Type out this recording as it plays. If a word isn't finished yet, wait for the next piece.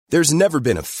There's never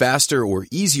been a faster or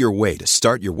easier way to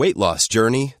start your weight loss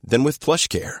journey than with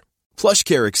PlushCare.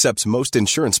 PlushCare accepts most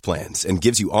insurance plans and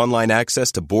gives you online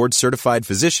access to board-certified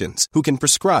physicians who can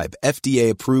prescribe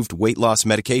FDA-approved weight loss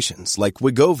medications like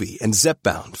Wegovy and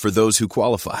Zepbound for those who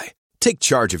qualify. Take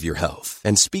charge of your health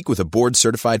and speak with a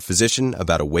board-certified physician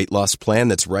about a weight loss plan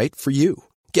that's right for you.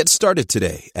 Get started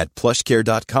today at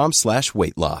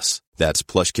plushcare.com/weight loss. That's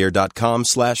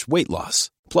plushcare.com/weight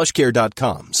loss.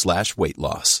 plushcare.com/weight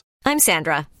loss. I'm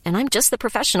Sandra, and I'm just the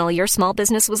professional your small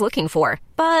business was looking for.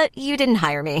 But you didn't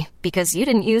hire me because you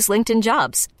didn't use LinkedIn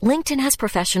Jobs. LinkedIn has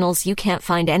professionals you can't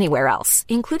find anywhere else,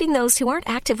 including those who aren't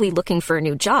actively looking for a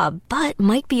new job, but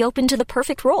might be open to the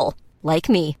perfect role, like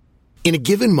me. In a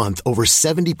given month, over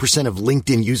 70% of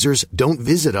LinkedIn users don't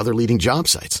visit other leading job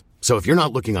sites. So if you're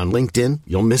not looking on LinkedIn,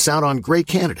 you'll miss out on great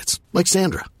candidates like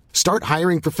Sandra. Start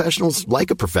hiring professionals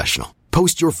like a professional.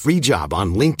 Post your free job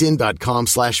on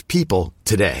linkedin.com/people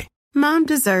today. Mom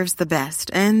deserves the best,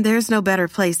 and there's no better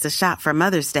place to shop for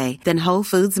Mother's Day than Whole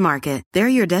Foods Market. They're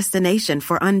your destination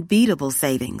for unbeatable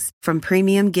savings, from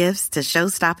premium gifts to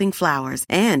show-stopping flowers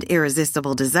and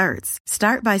irresistible desserts.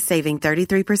 Start by saving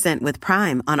 33% with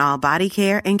Prime on all body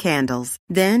care and candles.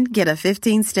 Then get a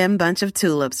 15-stem bunch of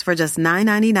tulips for just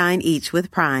 $9.99 each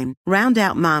with Prime. Round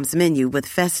out Mom's menu with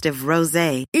festive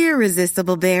rosé,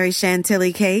 irresistible berry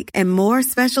chantilly cake, and more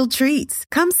special treats.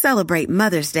 Come celebrate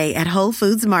Mother's Day at Whole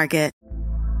Foods Market.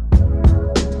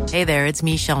 Hey there, it's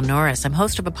Michelle Norris. I'm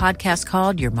host of a podcast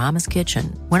called Your Mama's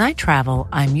Kitchen. When I travel,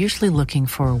 I'm usually looking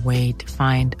for a way to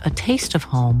find a taste of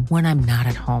home when I'm not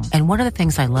at home. And one of the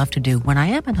things I love to do when I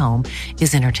am at home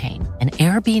is entertain. And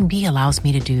Airbnb allows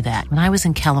me to do that. When I was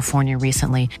in California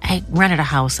recently, I rented a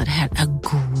house that had a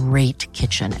great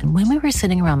kitchen. And when we were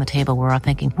sitting around the table, we were all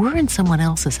thinking, we're in someone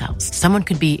else's house. Someone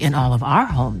could be in all of our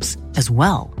homes as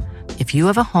well. If you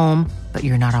have a home, but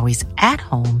you're not always at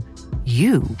home,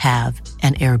 you have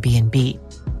an Airbnb.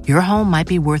 Your home might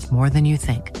be worth more than you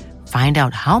think. Find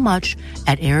out how much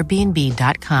at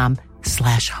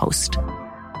airbnb.com/host.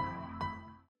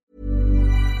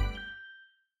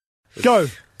 Go.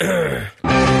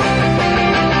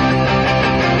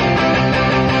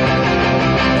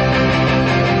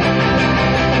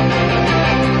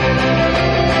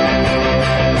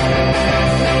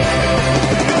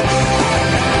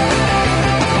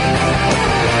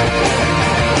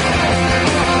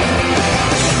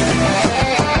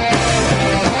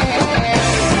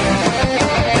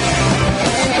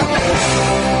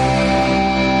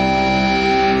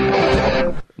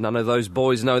 None of those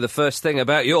boys know the first thing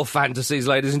about your fantasies,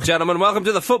 ladies and gentlemen. Welcome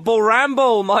to the Football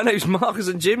Ramble. My name's Marcus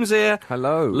and Jim's here.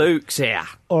 Hello. Luke's here.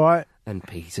 All right. And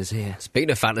Peter's here. Speaking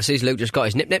of fantasies, Luke just got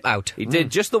his nip out. He did,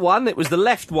 just the one. It was the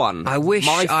left one. I wish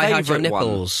My I had your favourite one.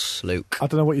 nipples, Luke. I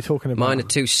don't know what you're talking about. Mine are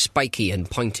too spiky and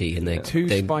pointy. And Too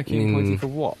spiky and pointy for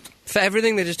what? For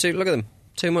everything, they're just too... Look at them.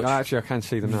 Too much. Actually, I can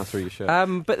see them now through your shirt.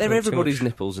 But they're Not too everybody's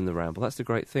much. nipples in the Ramble. That's the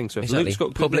great thing. So if Exactly. Luke's got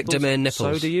good Public domain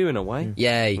nipples. so do you, in a way.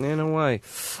 Yay. In a way.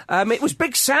 It was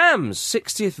Big Sam's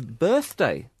 60th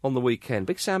birthday on the weekend.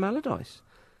 Big Sam Allardyce.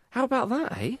 How about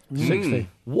that, eh? 60.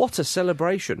 What a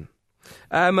celebration.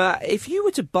 If you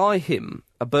were to buy him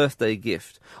a birthday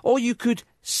gift, or you could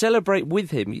celebrate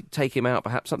with him, you'd take him out,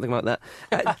 perhaps something like that.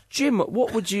 Jim,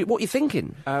 what are you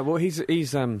thinking? Well, he's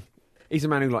a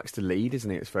man who likes to lead,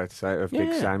 isn't he? It's fair to say, of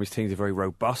Big Sam. His teams are very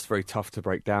robust, very tough to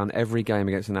break down. Every game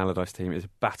against an Allardyce team is a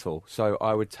battle. So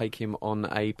I would take him on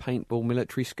a paintball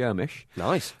military skirmish.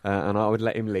 Nice. And I would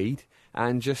let him lead.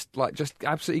 And just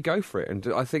absolutely go for it, and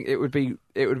I think it would be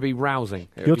rousing.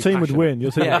 Your team would win.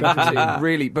 Your team would yeah,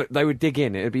 really, but they would dig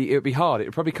in. It would be hard. It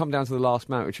would probably come down to the last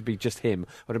man, which would be just him.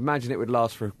 I'd imagine it would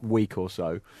last for a week or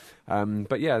so.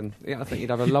 But yeah, I think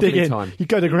you'd have a lovely time. You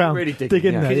go to ground, really dig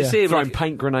in there. Can you see him throwing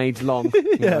paint grenades long.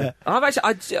 Yeah. I've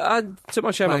actually, I to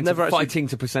my shame, I've never actually fighting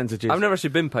to percentages. I've never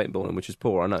actually been paintballing, which is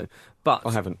poor, I know. But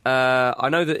I haven't. I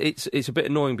know that it's a bit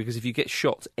annoying because if you get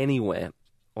shot anywhere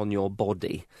on your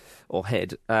body or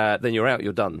head, then you're out,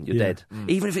 you're done, you're dead.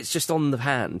 Even if it's just on the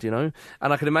hand, you know?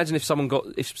 And I can imagine if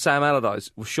Sam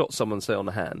Allardyce shot someone, say, on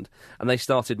the hand, and they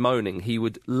started moaning, he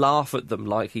would laugh at them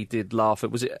like he did laugh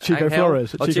at, was it Chico Angel?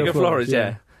 Flores. Oh, Chico Flores,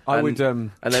 yeah. And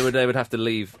they would have to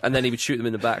leave, and then he would shoot them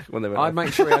in the back when they went. I'd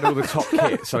make sure he had all the top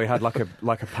kit, so he had like a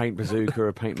paint bazooka,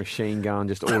 a paint machine gun,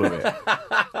 just all of it.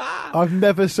 I've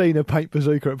never seen a paint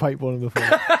bazooka at paintballing before.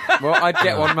 Well, I'd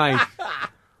get one made.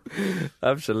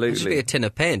 Absolutely. It should be a tin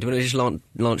of paint. Wouldn't it just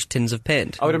launch tins of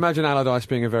paint? I would imagine Allardyce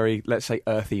being a very, let's say,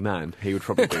 earthy man. He would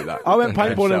probably do that. I went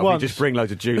paintballing once. He'd just bring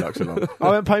loads of Dulux along. I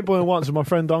went paintballing once with my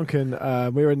friend Duncan.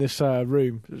 We were in this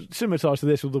room, similar size to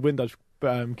this, with the windows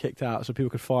kicked out so people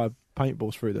could fire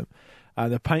paintballs through them.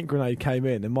 and the paint grenade came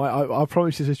in, and I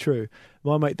promise this is true.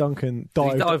 My mate Duncan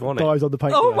dives on the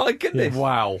paint. Oh grenade. my goodness! Yeah.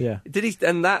 Wow. Yeah. Did he?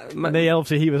 And that. And then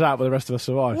obviously he was out, but the rest of us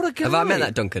survived. What a guy! Have I met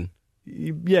that Duncan?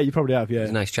 Yeah, you probably have. Yeah, He's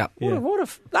a nice chap. Yeah.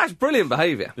 That's brilliant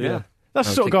behaviour. Yeah. That's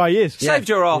the sort of guy he is. Saved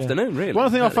your afternoon, really. One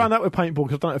thing I found out with paintball,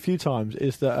 because I've done it a few times,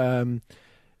 is that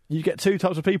you get two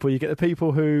types of people. You get the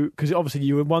people who, because obviously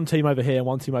you're in one team over here and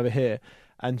one team over here,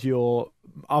 and you're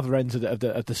other ends of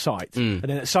the site. And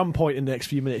then at some point in the next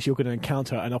few minutes, you're going to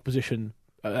encounter an opposition,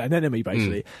 an enemy,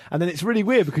 basically. And then it's really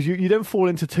weird because you don't fall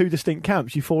into two distinct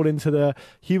camps. You fall into the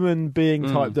human being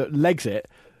type that legs it,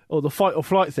 or the fight or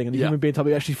flight thing, and the human being type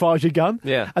that actually fires your gun.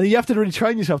 Yeah. And you have to really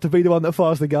train yourself to be the one that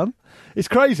fires the gun. It's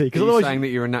crazy. Are you saying that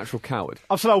you're a natural coward?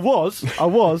 I said I was.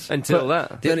 Until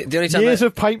that. The only time years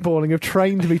of paintballing have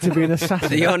trained me to be an assassin.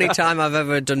 The only time I've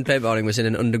ever done paintballing was in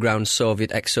an underground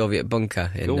ex-Soviet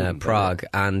bunker in Prague,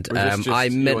 and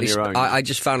I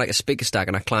just found like a speaker stack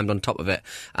and I climbed on top of it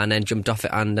and then jumped off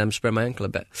it and sprained my ankle a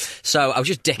bit. So I was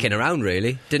just dicking around,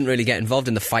 really. Didn't really get involved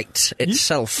in the fight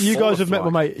itself. You guys have met my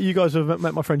mate. You guys have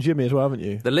met my friend Jimmy as well, haven't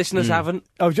you? The listeners haven't.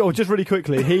 Oh, just really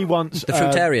quickly, he once The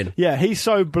fruitarian. Yeah, he's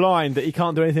so blind that he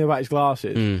can't do anything about his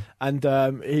glasses, and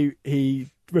he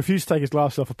refused to take his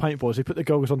glasses off for paintballs. He put the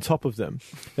goggles on top of them.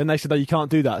 Then they said, no, you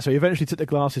can't do that. So he eventually took the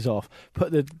glasses off,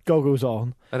 put the goggles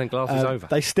on. And then glasses over.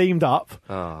 They steamed up,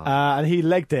 and he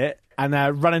legged it and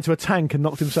ran into a tank and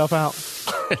knocked himself out.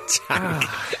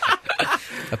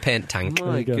 A paint tank.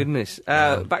 My goodness.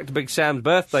 Back to Big Sam's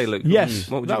birthday, Luke. Yes.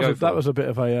 What would you go for? That was a bit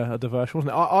of a diversion,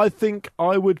 wasn't it? I think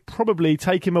I would probably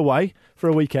take him away for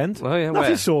a weekend. Oh, yeah. Nothing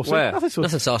Where? saucy. Where?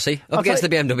 Nothing saucy. Up against the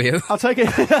BMW. I'll take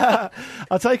it.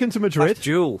 I'll take him to Madrid. That's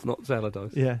Jewel, not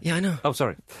Allardyce. Yeah. Yeah, I know. Oh,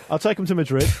 sorry. I'll take him to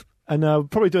Madrid and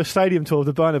probably do a stadium tour of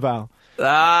the Bernabeu.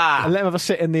 And let him have a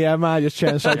sit in the manager's chair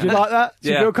and say, do you like that?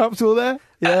 Do you feel comfortable there?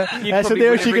 Yeah. That's the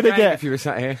nearest you're going to get. If you were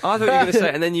sat here. I thought you were going to say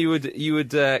it, and then you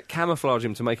would camouflage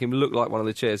him to make him look like one of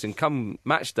the chairs, and come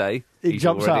match day, he's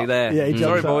jumps already out. there. Yeah, he jumps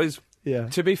Sorry, out. boys. Yeah.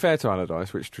 To be fair to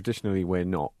Allardyce, which traditionally we're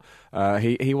not,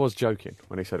 he was joking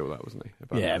when he said all that, wasn't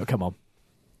he? Yeah, but come on.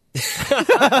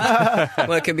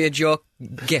 Well, it can be a joke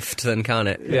gift then, can't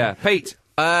it? Yeah. Pete.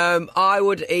 I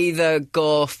would either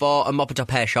go for a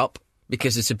Mop-a-Top hair shop,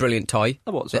 because it's a brilliant toy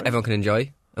that everyone can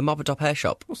enjoy. A Mop-a-Top hair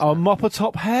shop. A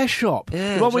Mop-a-Top hair shop?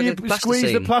 Yeah, the one where like you a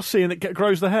squeeze the plasticine and it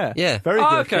grows the hair? Yeah. Very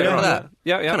good. Okay, yeah. right. That.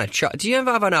 Yeah. Do you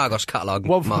ever have an Argos catalogue,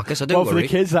 Marcus? I do one worry. for the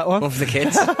kids, that one. One for the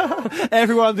kids.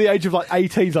 Everyone under the age of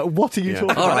 18 is like, what are you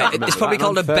talking All about? right, it's probably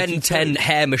called a Ben 10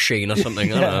 hair machine or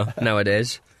something. I don't know,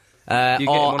 nowadays.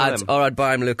 I'd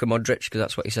buy him Luka Modric, because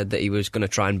that's what he said that he was going to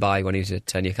try and buy when he was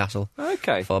at Newcastle.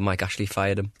 Okay. Before Mike Ashley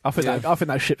fired him. I think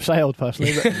that ship sailed,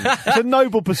 personally. But it's a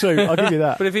noble pursuit, I'll give you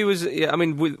that. But if he was,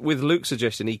 with Luke's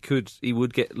suggestion, he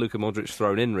would get Luka Modric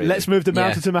thrown in, really. Let's move the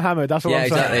mountain to Mohammed, that's what I'm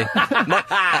saying. Exactly.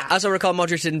 As I recall,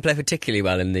 Modric didn't play particularly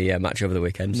well in the match over the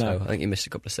weekend, so I think he missed a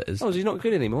couple of sitters. Oh, is he not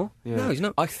good anymore? Yeah. No, he's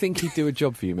not. I think he'd do a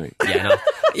job for you, mate. Yeah, no.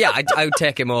 Yeah, I would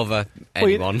take him over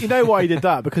anyone. You know why he did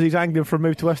that? Because he's angling for a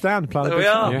move to West Ham. There we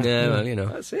are. Yeah, well, you know.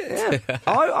 That's it, yeah.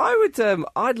 I would,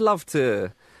 I'd love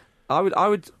to, I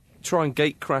would try and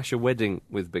gate crash a wedding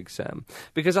with Big Sam,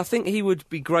 because I think he would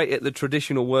be great at the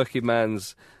traditional working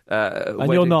man's and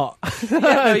wedding. you're not. Yeah,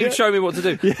 no, you'd show me what to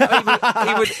do.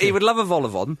 Yeah. He would love a vol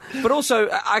au vent, but also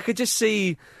I could just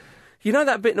see, you know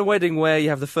that bit in a wedding where you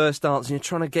have the first dance and you're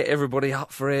trying to get everybody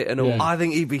up for it and all? Yeah. I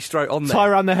think he'd be straight on there. Tie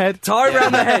around the head. Tie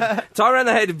around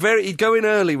the head. He'd go in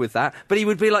early with that, but he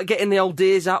would be like getting the old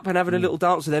dears up and having a little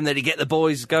dance with them. Then he'd get the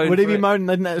boys going. Would he for be it. moaning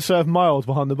they didn't serve mild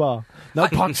behind the bar? No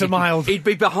pints of mild. He'd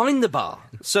be behind the bar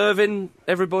serving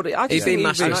everybody. He'd be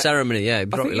master of ceremony, yeah.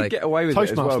 I think he'd get away with it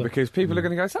as well, Toastmaster. because people are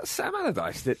going to go, is that Sam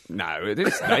Allardyce? No, it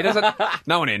is. No, he doesn't.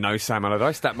 No one here knows Sam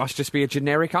Allardyce. That must just be a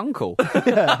generic uncle.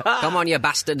 Come on, you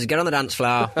bastards, get on the dance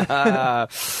floor.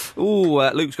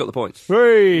 Luke's got the points.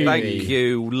 Hey. Thank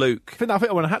you, Luke. I think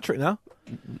I won a hat trick now.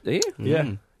 Do you?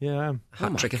 Yeah. Yeah, I am.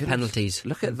 Hat trick of penalties.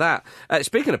 Look at that.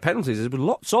 Speaking of penalties, there's been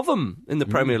lots of them in the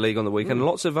Premier League on the weekend,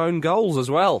 lots of own goals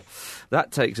as well.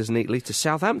 That takes us neatly to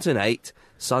Southampton 8,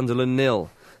 Sunderland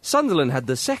 0. Sunderland had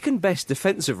the second best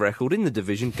defensive record in the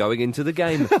division going into the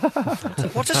game.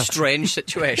 What a strange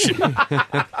situation.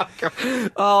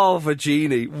 Oh,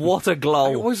 Virginie, what a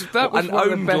goal. That was an one of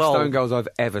the own best goal. own goals I've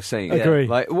ever seen. Agree.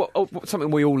 Like, something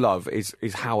we all love is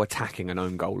how attacking an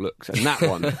own goal looks. And that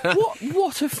one,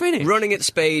 what a finish. Running at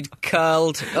speed,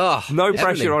 curled. Oh, No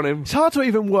pressure on him. It's hard to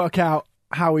even work out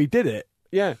how he did it.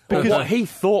 Yeah, Because- what he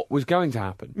thought was going to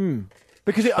happen.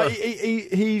 Because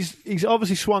he's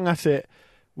obviously swung at it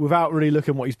without really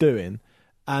looking what he's doing.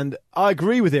 And I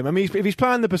agree with him. I mean, if he's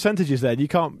playing the percentages then, you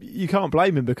can't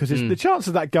blame him because the chance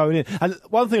of that going in. And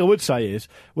one thing I would say is,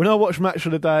 when I watched Match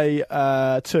of the Day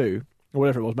 2, or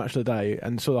whatever it was, Match of the Day,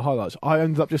 and saw the highlights, I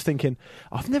ended up just thinking,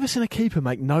 I've never seen a keeper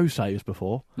make no saves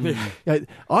before.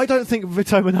 I don't think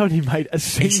Vito Mannone made a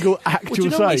single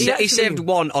actual save. He saved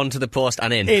one onto the post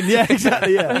and in. Yeah,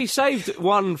 exactly, yeah. He saved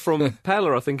one from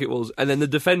Pella, I think it was, and then the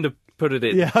defender put it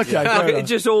in. Yeah, okay. It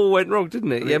just all went wrong,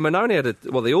 didn't it? Yeah,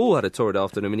 Mannone they all had a torrid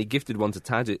afternoon, and he gifted one to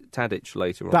Tadic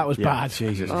later on. That was bad.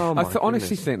 Jesus. Oh, I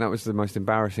honestly think that was the most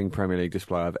embarrassing Premier League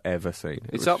display I've ever seen.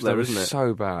 It's up there, isn't it?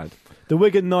 So bad. The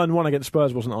Wigan 9-1 against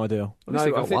Spurs wasn't ideal. No,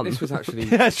 I think this was actually...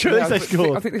 yeah, it's true, they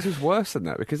scored. I think this was worse than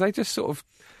that, because they just sort of...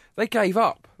 They gave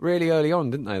up really early on,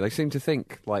 didn't they? They seemed to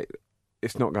think, like,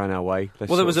 it's not going our way.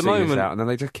 Let's there was a moment... out, and then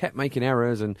they just kept making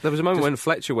errors. And there was a moment when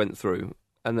Fletcher went through,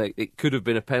 and it could have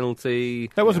been a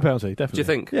penalty. That was a penalty, definitely. Do you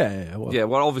think? Yeah, it was. Yeah,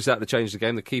 well, obviously that would have changed the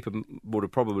game. The keeper would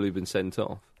have probably been sent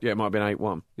off. Yeah, it might have been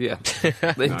 8-1. Yeah,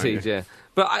 indeed, yeah.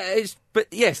 But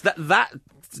yes, that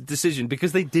decision,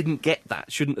 because they didn't get that,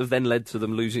 shouldn't have then led to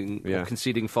them losing or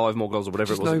conceding 5 more goals or whatever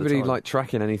just it was. Nobody at the time.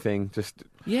 tracking anything, just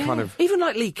kind of. Even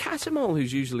like Lee Catamol,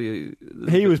 who's usually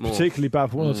he was particularly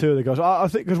bad for one or two of the goals. I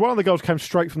think because one of the goals came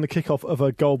straight from the kick-off of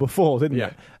a goal before, didn't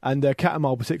it? And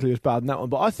Catamol particularly was bad in that one.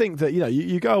 But I think that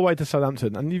you go away to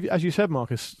Southampton, and as you said,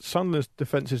 Marcus, Sunderland's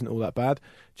defence isn't all that bad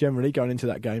generally going into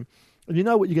that game. And you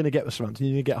know what you're going to get with Southampton.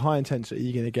 You're going to get high intensity.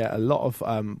 You're going to get a lot of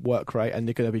work rate, and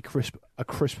you're going to be a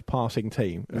crisp passing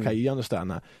team. Okay, you understand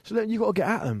that. So then you've got to get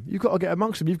at them. You've got to get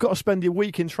amongst them. You've got to spend your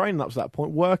week in training up to that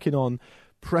point, working on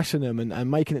pressing them and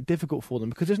making it difficult for them.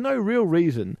 Because there's no real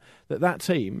reason that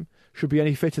team should be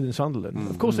any fitter than Sunderland.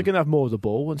 Of course, they're going to have more of the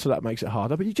ball, and so that makes it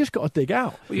harder. But you just got to dig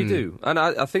out. Well, you do, and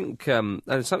I think and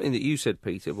it's something that you said,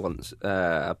 Peter, once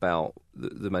about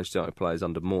the Manchester United players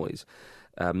under Moyes.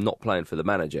 Not playing for the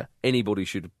manager. Anybody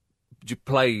should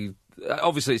play.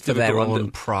 Obviously, it's for difficult their own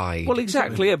pride. Well,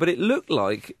 exactly. Yeah, but it looked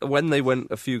like when they went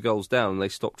a few goals down, they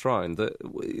stopped trying. That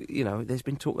there's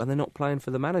been talk, and they're not playing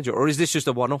for the manager. Or is this just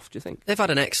a one-off? Do you think they've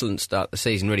had an excellent start to the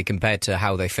season, really, compared to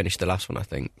how they finished the last one? I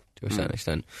think to a certain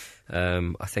extent.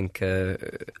 I think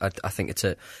it's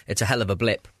a hell of a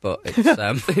blip, but it's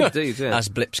indeed, yeah. As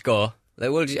blips go. They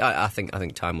will. I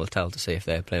think time will tell to see if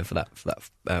they're playing for that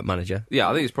manager. Yeah,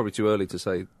 I think it's probably too early to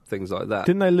say things like that.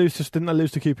 Didn't they lose to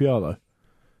QPR though?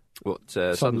 What,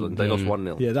 Sunderland? They lost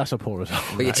 1-0. Yeah, that's a poor result.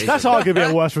 That's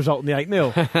arguably a worse result than the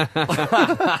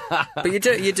 8-0. But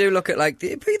you do look at but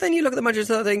then you look at the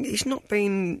manager and think he's not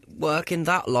been working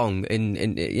that long in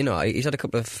he's had a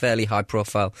couple of fairly high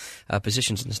profile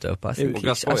positions and stuff. But I think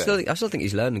I still think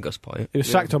he's learning Gus Poyet. He was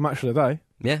sacked on Match of the Day.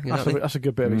 Yeah, exactly. That's a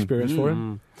good bit of experience for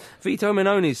him. Vito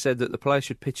Mannone said that the players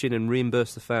should pitch in and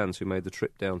reimburse the fans who made the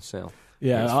trip down south.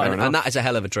 Yeah, and that is a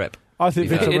hell of a trip. I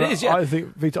think it is. Yeah. I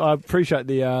think Vito. I appreciate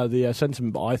the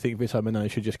sentiment, but I think Vito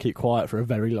Mannone should just keep quiet for a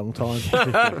very long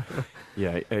time.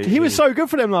 Yeah, he was so good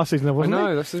for them last season, wasn't he? I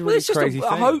know, that's a really crazy thing.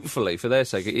 Hopefully, for their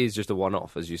sake, it is just a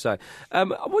one-off, as you say.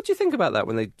 What do you think about that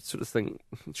when they sort of think,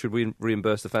 should we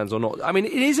reimburse the fans or not? I mean,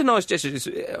 it is a nice gesture.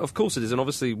 Of course it is, and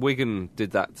obviously Wigan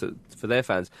did that for their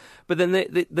fans. But then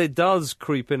there does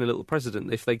creep in a little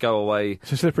precedent if they go away.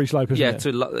 It's a slippery slope, isn't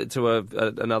it?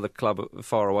 to another club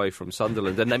far away from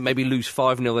Sunderland, and they maybe lose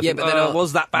 5-0. But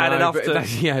was that bad enough?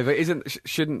 But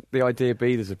shouldn't the idea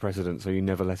be there's a precedent, so you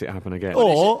never let it happen again?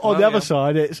 Or on the other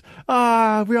side, it's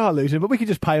we are losing, but we can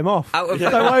just pay them off. Don't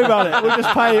worry about it. We'll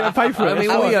just pay for it. I mean,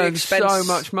 we earn so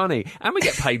much money, and we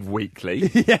get paid weekly.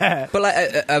 Yeah, but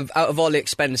out of all the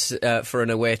expense for an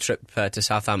away trip to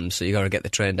Southampton, so you got to get the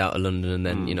train out of London and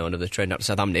then another train out to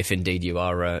Southampton. If indeed you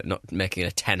are not making a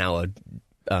 10-hour.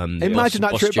 Imagine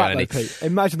that trip back, though, Pete.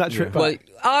 Imagine that trip back. Well,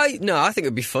 I think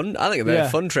it'd be fun. I think it'd be a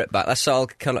fun trip back. That's all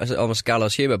kind of almost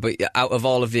gallows humour. But out of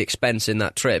all of the expense in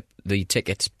that trip, the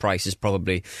ticket price is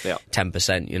probably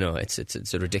 10%.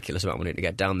 It's a ridiculous amount of money to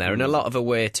get down there, and a lot of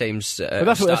away teams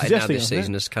that's what starting now this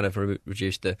season has kind of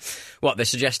reduced what they're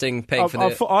suggesting paying for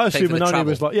the. I assume Mannone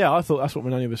was like, I thought that's what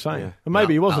Mannone was saying, and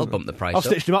maybe he wasn't. I'll bump the price. I've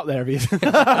stitched him up there.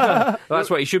 Well, that's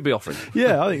what he should be offering.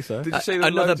 Yeah, I think so. Did you see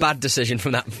another bad decision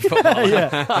from that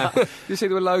footballer? Did you see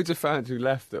there were loads of fans who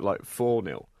left at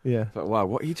 4-0? Yeah. Like, wow,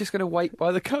 what, are you just going to wait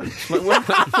by the coach? Where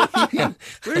are you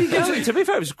going? To be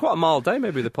fair, it was quite a mild day.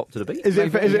 Maybe they popped to the beach. Is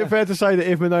it fair to say that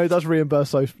if Mannone does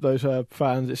reimburse those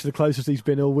fans, it's the closest he's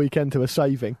been all weekend to a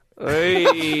saving?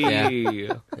 Hey.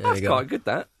 That's quite good,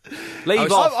 that.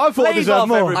 Leave off. I thought Leave off,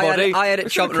 more. Everybody. I had it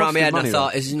chopped around my head and I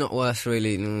thought, is it not worth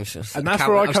really? And that's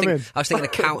where I come in. I was thinking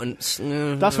accountants.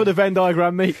 That's where the Venn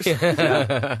diagram meets.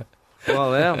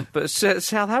 Well, yeah, but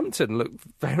Southampton looked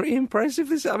very impressive.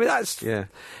 That's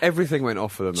everything went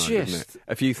off for them, though, didn't just it?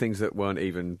 A few things that weren't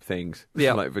even things,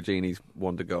 like Virgini's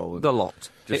wonder goal. The lot,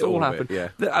 just it all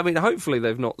happened. I mean, hopefully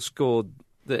they've not scored.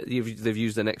 They've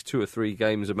used the next 2 or 3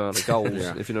 games amount of goals,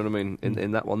 if you know what I mean,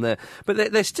 in that one there.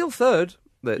 But they're still third.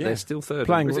 They're still third.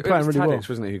 Playing really Tadic, well.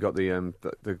 Wasn't it, who got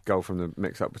the goal from the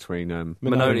mix-up between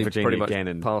Manoni Virginia again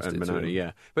and passed Manoni,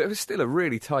 yeah. But it was still a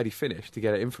really tidy finish to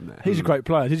get it in from there. He's a great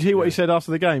player. Did you hear what he said after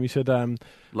the game? He said,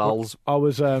 Lulz. I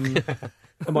was...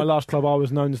 at my last club, I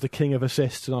was known as the king of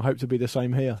assists, and I hope to be the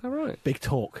same here. All right. Big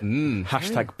talk.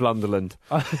 Hashtag Blunderland.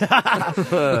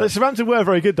 Southampton were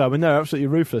very good, though. I mean, they were absolutely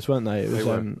ruthless, weren't they? It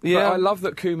was, But I love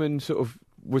that Koeman sort of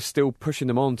was still pushing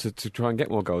them on to try and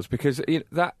get more goals, because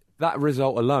that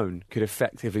result alone could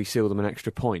effectively seal them an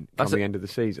extra point come the end of the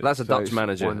season. That's a Dutch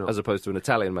manager as opposed to an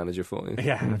Italian manager for you.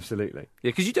 Yeah, absolutely. Yeah,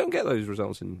 because you don't get those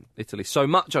results in Italy so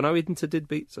much. I know Inter did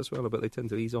beat as well, but they tend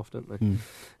to ease off, don't they?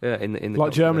 Yeah, in the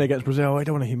like Germany against Brazil. I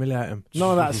don't want to humiliate them.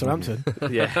 None of that at Southampton.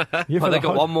 Yeah, they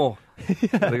got one more.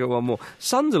 They got one more.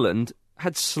 Sunderland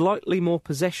had slightly more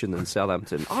possession than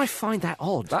Southampton. I find that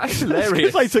odd. That's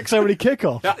hilarious. They took so many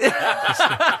kickoffs.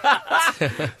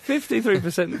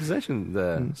 53% possession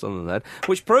there, Sunderland had,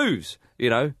 which proves,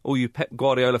 all you Pep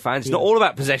Guardiola fans, it's not all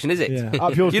about possession, is it? Yeah.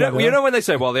 Up yours, you know when they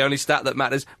say, well, the only stat that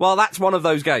matters, well, that's one of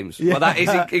those games. Yeah. Well, that is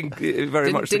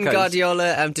very much the case. Didn't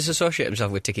Guardiola dissociate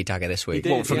himself with tiki-taka this week?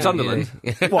 From Sunderland?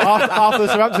 Yeah. Well, after the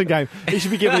Southampton game, he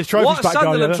should be giving his trophies back. What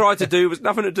Sunderland tried to do was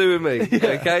nothing to do with me,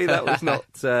 okay? That was not...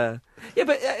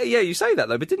 you say that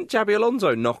though, but didn't Xabi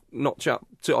Alonso notch up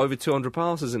to over 200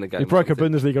 passes in a game? He broke a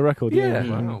Bundesliga record. Yeah.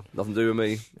 Wow. Nothing to do with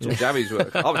me. It's all Xabi's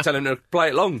work. I was telling him to play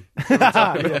it long.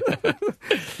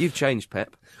 You've changed,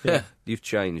 Pep. Yeah, you've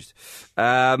changed.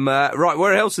 Right,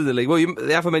 where else in the league? Well,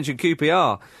 the aforementioned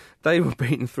QPR. They were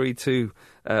beaten 3-2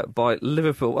 by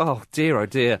Liverpool. Oh dear.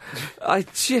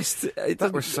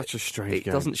 That was such a strange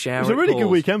game. It doesn't shower. It was a really good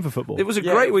weekend for football. It was a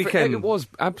great weekend. It was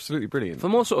absolutely brilliant. For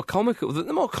more sort of comical,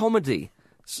 the more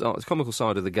comical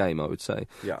side of the game, I would say.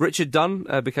 Yeah. Richard Dunn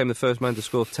became the first man to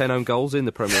score 10 own goals in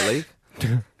the Premier League.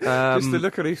 Just the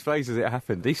look on his face as it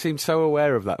happened. He seemed so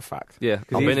aware of that fact. Yeah,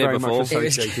 I've been here before.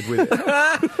 Associated with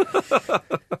it.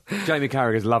 Jamie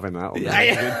Carragher's loving that.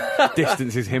 It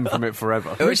distances him from it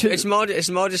forever. It's more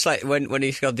just like when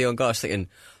he scored the own goal, I was thinking,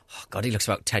 oh God, he looks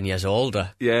about 10 years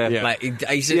older. Yeah. Like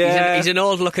he's an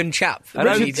old-looking chap.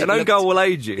 An own goal will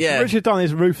age you. Yeah. Richard Dunn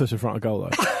is ruthless in front of goal,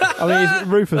 though. I mean, he's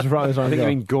ruthless in front of his own goal. I think you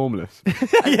mean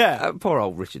gormless. Yeah. Poor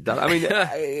old Richard Dunn. I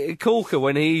mean, Corker,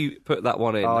 when he put that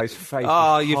one in... Oh, his face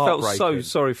you felt so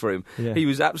sorry for him. Yeah. He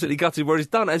was absolutely gutted, whereas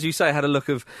Dunn, as you say, had a look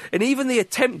of... And even the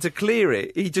attempt to clear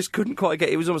it, he just couldn't quite get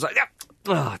it. It was almost like...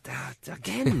 Oh,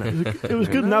 again, man. It was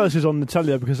good analysis on the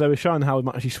telly because they were showing how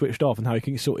much he switched off and how he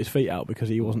can sort his feet out because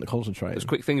he wasn't concentrating. It was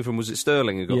quick thinking from, was it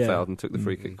Sterling who got fouled and took the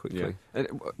free kick quickly? Yeah. And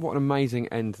what an amazing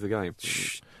end to the game.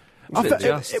 When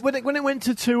it went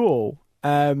to 2-2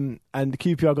 and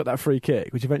QPR got that free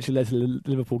kick, which eventually led to the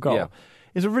Liverpool goal,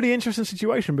 it's a really interesting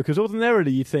situation because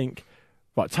ordinarily you'd think,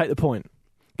 right, take the point.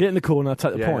 Get in the corner,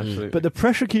 take the point. Absolutely. But the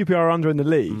pressure QPR are under in the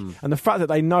league, and the fact that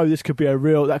they know this could be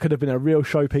that could have been a real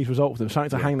showpiece result for them,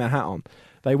 something to hang their hat on.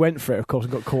 They went for it, of course,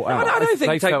 and got caught out. I don't think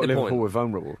they take felt the Liverpool point. were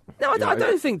vulnerable. No, I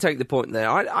don't think take the point there.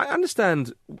 I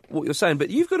understand what you're saying,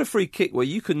 but you've got a free kick where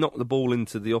you can knock the ball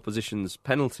into the opposition's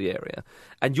penalty area,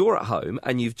 and you're at home,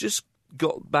 and you've just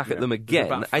got back at them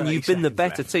again, and you've been the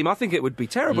better team. I think it would be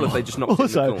terrible if they just knocked it in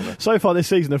the corner. So far this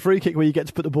season, a free kick where you get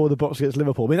to put the ball in the box against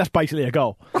Liverpool, I mean, that's basically a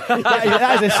goal.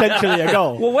 that is essentially a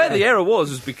goal. Well, where the error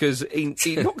was because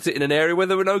he knocked it in an area where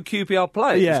there were no QPR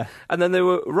players, and then they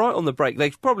were right on the break.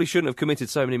 They probably shouldn't have committed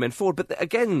so many men forward, but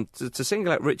again, to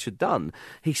single out Richard Dunn,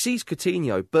 he sees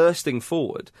Coutinho bursting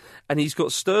forward, and he's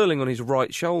got Sterling on his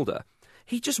right shoulder.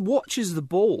 He just watches the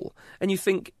ball, and you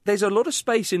think there's a lot of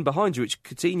space in behind you, which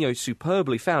Coutinho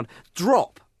superbly found.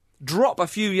 Drop a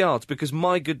few yards because,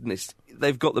 my goodness,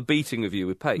 they've got the beating of you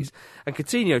with pace. And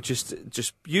Coutinho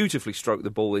just beautifully stroked the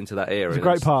ball into that area. It's a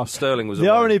great pass. Sterling was the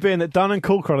away. irony being that Dunn and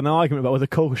Corker had an argument about whether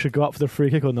Corker should go up for the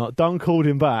free kick or not. Dunn called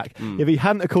him back. If he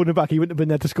hadn't have called him back, he wouldn't have been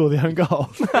there to score the own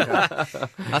goal.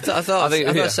 I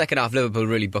thought second half Liverpool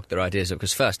really booked their ideas up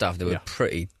because first half they were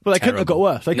pretty Well, they terrible. couldn't have got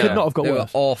worse. They could not have got they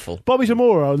worse. They were awful. Bobby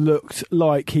Zamora looked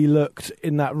like he looked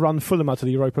in that run Fulham out to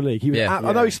the Europa League. He was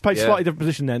I know he's played slightly different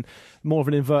position then, more of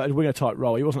an inverted winger type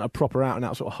role. He wasn't a proper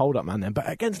out-and-out sort of hold-up man. then. But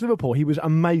against Liverpool, he was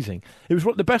amazing. It was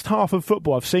the best half of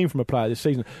football I've seen from a player this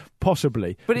season,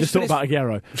 possibly. But just thought about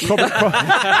Aguero.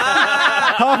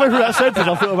 Halfway through that sentence,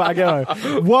 I thought about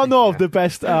Aguero. One of the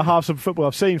best halves of football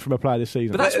I've seen from a player this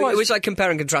season. But that's why it's like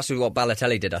compare and contrast with what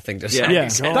Balotelli did, I think. That's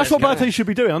what Balotelli should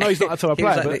be doing. I know he's not that type of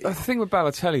player. But the thing with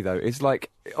Balotelli, though, is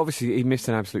like, obviously he missed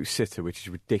an absolute sitter, which is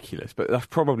ridiculous, but that's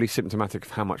probably symptomatic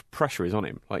of how much pressure is on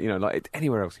him. Like, like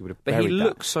anywhere else he would have buried that. But he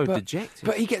looks so dejected.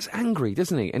 But he gets angry,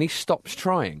 doesn't he? And he stops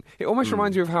trying. It almost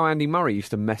reminds you of how Andy Murray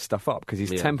used to mess stuff up because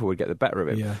his temper would get the better of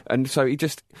him. Yeah. And so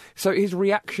his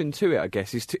reaction to it, I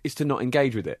guess, is to not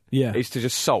engage with it. Yeah. Is to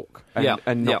just sulk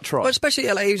and not try. Well, especially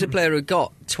he was a player who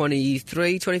got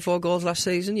 23, 24 goals last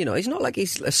season. He's not like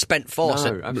he's a spent force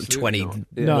at 21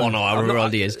 or however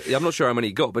old he is. I'm not sure how many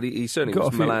he got, but he certainly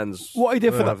was Milan's. What he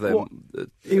did for that?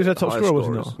 He was a top scorer,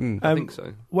 wasn't he? I think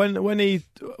so. When he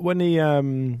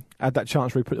had that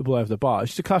chance where he put the ball over the bar,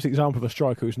 it's just a classic example of a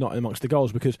striker who's not amongst the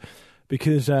goals because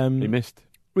he missed.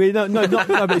 No,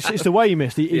 but it's the way he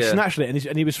missed. He snatched it,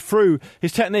 and he was through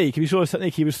his technique. If you saw his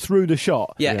technique, he was through the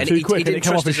shot. Yeah, and too quick, and it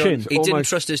came off his shin. He didn't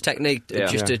trust his technique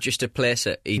just to place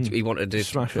it. He wanted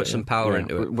to put some power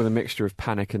into it with a mixture of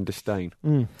panic and disdain.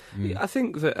 I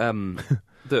think that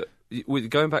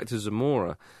going back to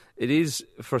Zamora, it is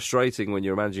frustrating when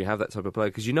you're a manager you have that type of player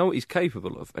because you know what he's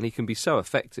capable of, and he can be so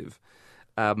effective.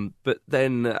 But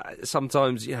then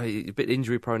sometimes he's a bit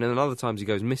injury prone, and then other times he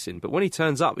goes missing. But when he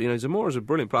turns up, Zamora's a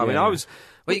brilliant player. I mean, I was.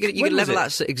 Well, you can level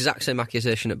that exact same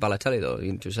accusation at Balotelli, though.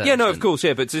 Of course,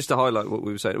 but just to highlight what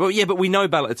we were saying. Well, but we know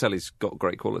Balotelli's got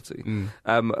great quality.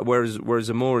 Whereas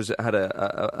Zamora's had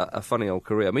a funny old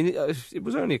career. I mean, it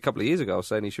was only a couple of years ago I was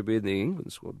saying he should be in the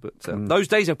England squad, but those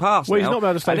days are past. Well, now, he's not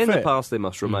able to stay and fit. In the past they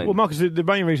must remain. Well, Marcus, the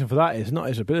main reason for that is not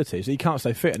his abilities. He can't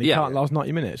stay fit, and he can't last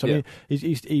 90 minutes. I mean,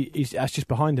 he's that's just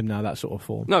behind him now. That sort of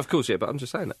form. No, of course, but I'm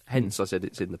just saying that. Hence, I said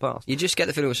it's in the past. You just get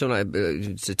the feeling with someone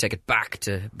like, to take it back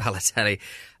to Balotelli,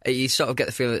 you sort of get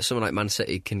the feeling that someone like Man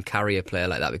City can carry a player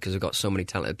like that because they've got so many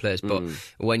talented players. But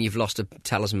when you've lost a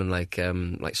talisman like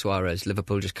Suarez,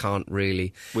 Liverpool just can't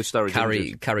really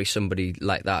carry somebody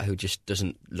like that who just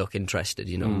doesn't look interested.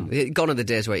 Gone are the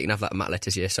days where you can have that Matt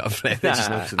Letizia sort of player that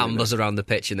just ambles around the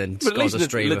pitch and then scores a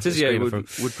stream. Letizia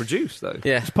would produce though.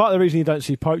 Yeah, it's part of the reason you don't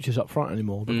see poachers up front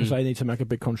anymore because they need to make a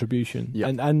big contribution.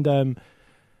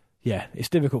 Yeah. It's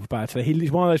difficult for Balotelli.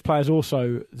 He's one of those players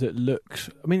also that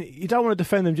looks. I mean, you don't want to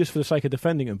defend him just for the sake of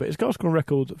defending him, but his goal scoring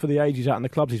record for the age he's at and the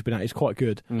clubs he's been at is quite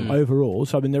good overall.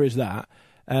 So I mean, there is that.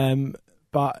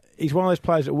 But he's one of those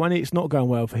players that when it's not going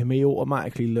well for him, he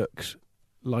automatically looks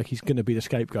like he's going to be the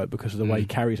scapegoat because of the way he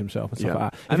carries himself and stuff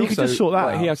like that. And he could just sort that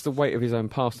out. He has the weight of his own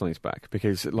past on his back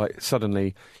because,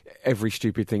 suddenly every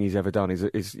stupid thing he's ever done is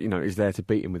there to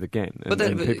beat him with again,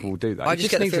 and people will do that. I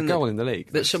just needs a goal in the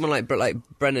league. That someone like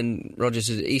Brendan Rodgers,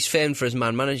 he's famed for his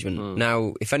man management.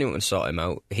 Now, if anyone can sort him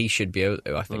out, he should be able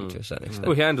to. I think to a certain extent.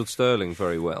 Well, he handled Sterling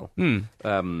very well. You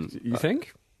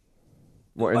think?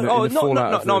 What, no,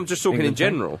 I'm just talking in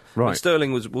general. Right. When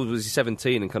Sterling was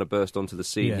 17 and kind of burst onto the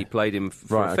scene. He played him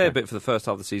for a fair bit for the first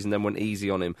half of the season, then went easy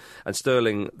on him. And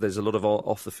Sterling, there's a lot of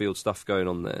off-the-field stuff going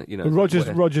on there. Rodgers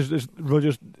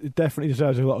definitely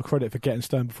deserves a lot of credit for getting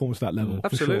Stone performance to that level.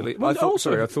 Absolutely.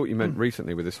 Sure. I thought you meant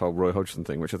recently with this whole Roy Hodgson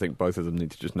thing, which I think both of them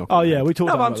need to just knock. Oh yeah, we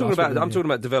talked. I'm talking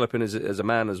about developing as a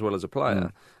man as well as a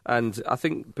player. And I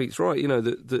think Pete's right.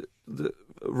 that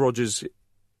Rodgers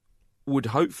would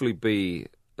hopefully be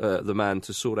the man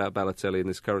to sort out Balotelli in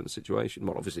this current situation.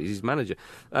 Well, obviously, he's his manager.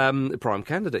 Prime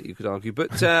candidate, you could argue.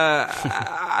 But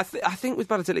I think with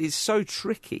Balotelli, it's so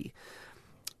tricky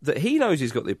that he knows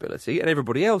he's got the ability, and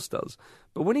everybody else does.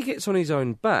 But when he gets on his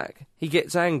own back, he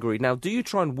gets angry. Now, do you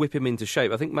try and whip him into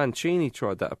shape? I think Mancini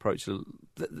tried that approach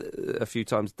a few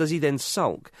times. Does he then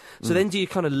sulk? So then do you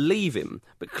kind of leave him?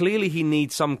 But clearly he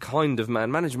needs some kind of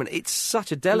man management. It's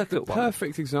such a delicate one. The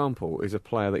perfect example is a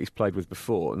player that he's played with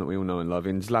before and that we all know and love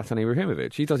in Zlatan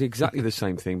Ibrahimovic. He does exactly the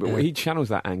same thing, but he channels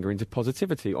that anger into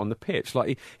positivity on the pitch.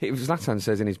 Like Zlatan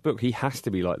says in his book, he has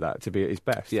to be like that to be at his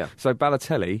best. Yeah. So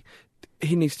Balotelli,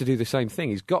 he needs to do the same thing.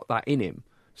 He's got that in him.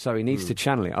 So he needs to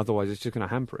channel it, otherwise it's just going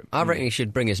to hamper him. I reckon he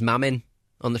should bring his mum in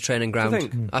on the training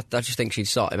ground. I just think she'd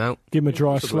sort him out. Give him a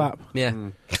dry slap. Yeah.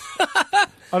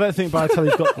 I don't think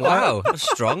Balotelli's got... Wow, that's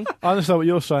strong. I understand what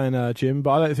you're saying, Jim,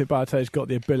 but I don't think Balotelli's got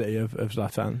the ability of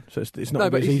Zlatan. So it's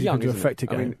not as easy to affect a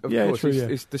game. I mean, of course, true,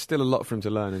 there's still a lot for him to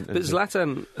learn. But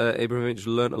Zlatan Ibrahimovic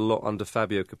learnt a lot under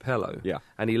Fabio Capello. Yeah.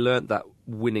 And he learnt that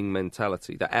winning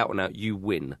mentality, that out and out, you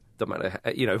win. Don't matter,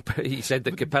 he said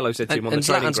that Capello said to him on the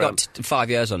training ground. Zlatan's got 5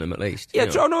 years on him at least. Yeah,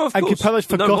 no, of and course. Capello's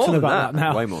forgotten about that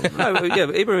now. Way more than that. No, yeah,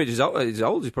 Ibrahimovic is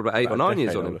old. He's probably 8 or 9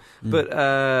 years on him. But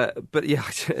yeah,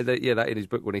 that in his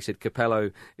book when he said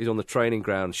Capello is on the training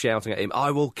ground shouting at him,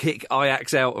 "I will kick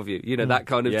Ajax out of you." That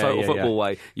kind of total football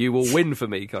way. You will win for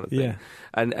me, kind of thing. Yeah.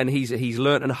 And he's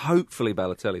learnt, and hopefully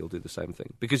Balotelli will do the same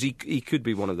thing because he could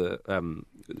be one of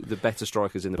the better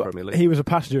strikers in the Premier League. He was a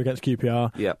passenger against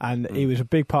QPR, and he was a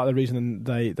big part of the reason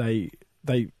they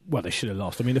should have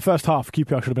lost. I mean, the first half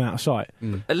QPR should have been out of sight.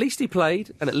 At least he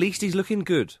played, and at least he's looking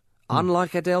good.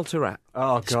 Unlike Adel Taarabt.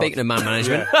 Oh, God. Speaking of man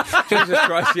management. Jesus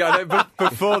Christ, but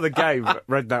before the game,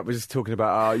 Redknapp was talking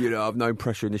about, I've known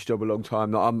pressure in this job a long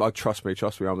time. Trust me,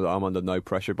 I'm under no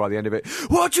pressure by the end of it.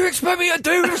 What do you expect me to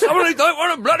do if somebody don't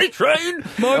want to bloody train?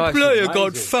 My player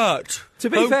got fat. To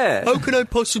be fair... How can I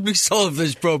possibly solve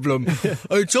this problem?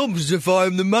 It's almost as if I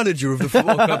am the manager of the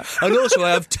football club. And also I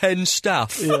have 10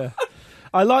 staff. Yeah.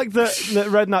 I like that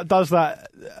Redknapp does that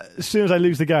as soon as they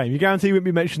lose the game. You guarantee he wouldn't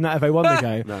be mentioning that if they won the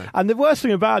game. No. And the worst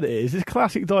thing about it is this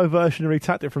classic diversionary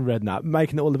tactic from Redknapp,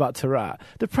 making it all about Taarabt.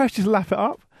 The press just lap it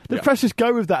up. The press just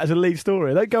go with that as a lead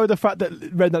story. They go with the fact that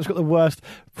Redknapp's got the worst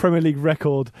Premier League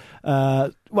record.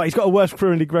 He's got a worse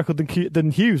Premier League record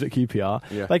than Hughes at QPR.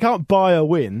 Yeah. They can't buy a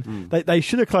win. They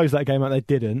should have closed that game out. They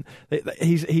didn't.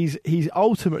 He's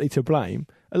ultimately to blame,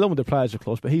 along with the players, of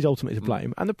course, but he's ultimately to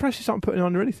blame. And the press just aren't putting him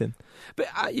under anything. But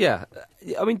I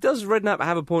mean, does Redknapp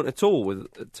have a point at all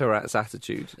with Taarabt's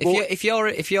attitude? If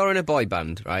you're in a boy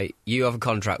band, right, you have a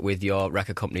contract with your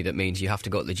record company that means you have to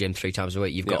go to the gym 3 times a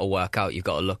week. You've got to work out. You've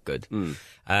got to look good,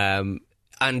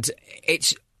 and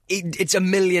it's a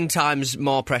million times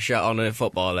more pressure on a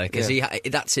footballer because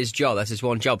that's his job. That's his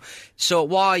one job. So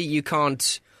why you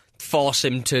can't force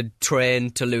him to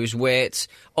train to lose weight,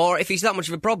 or if he's that much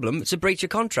of a problem, it's a breach of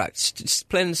contract. It's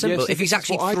plain and simple. If he's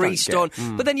actually 3 stone,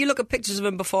 but then you look at pictures of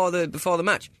him before the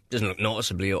match, doesn't look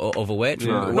noticeably overweight.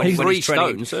 When he's 3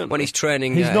 stone, when he's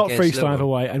training, he's not 3 stone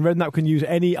overweight. And Redknapp can use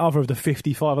any other of the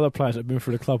 55 other players that have been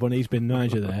through the club when he's been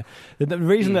manager there. The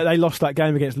reason that they lost that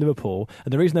game against Liverpool,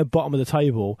 and the reason they're bottom of the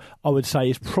table, I would say,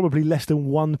 is probably less than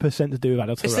 1% to do with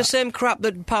Adel Taarabt. It's the same crap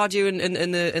that Pardew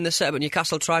in the setup at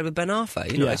Newcastle tried with Ben Arfa.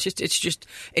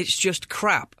 It's just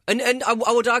crap. And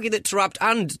I would argue that Taarabt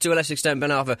and, to a lesser extent,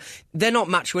 Ben Arfa, they're not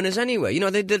match winners anyway.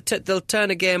 They'll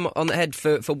turn a game on the head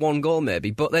for 1 goal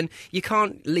maybe, but then you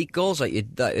can't leak goals like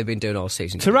they've been doing all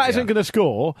season. Taarabt isn't going to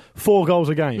score 4 goals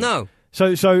a game. No. So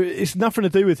it's nothing to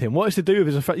do with him. What it's to do with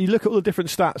is the fact you look at all the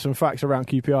different stats and facts around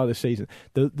QPR this season.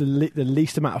 The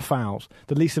least amount of fouls,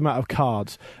 the least amount of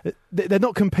cards. They're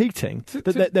not competing.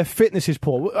 Their fitness is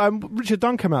poor. Richard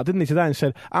Dunn came out, didn't he, today and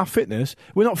said our fitness,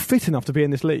 we're not fit enough to be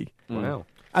in this league. Wow.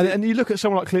 And you look at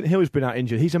someone like Clint Hill who's been out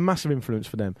injured. He's a massive influence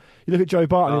for them. You look at Joe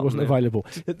Barton who wasn't available.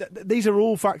 These are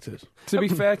all factors. To be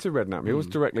fair to Redknapp, he was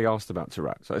directly asked about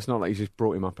Taarabt, so it's not like he's just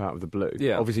brought him up out of the blue.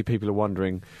 Yeah. Obviously people are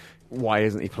wondering why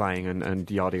isn't he playing and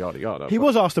yada yada yada. He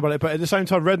was asked about it, but at the same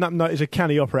time Redknapp is a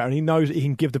canny operator and he knows that he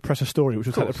can give the press a story which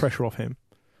will take the pressure off him.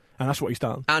 And that's what he's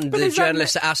done. And the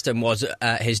journalist that asked him was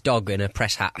his dog in a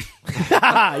press hat.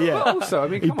 Yeah. But also, I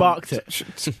mean, he barked it.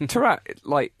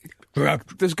 Taarabt,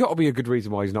 there's got to be a good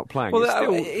reason why he's not playing. Well,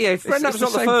 if Redknapp's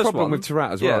not the first problem one with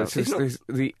Taarabt as well. Yeah, it's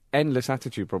the endless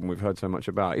attitude problem we've heard so much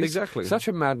about. He's exactly. Such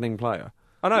a maddening player.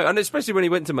 I know, and especially when he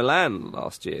went to Milan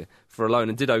last year for a loan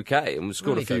and did okay and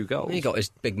scored a few goals. He got his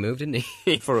big move, didn't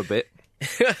he? For a bit.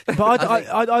 But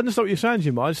I understand what you're saying,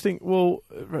 Jim. I just think, well,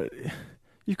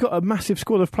 you've got a massive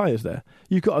squad of players there.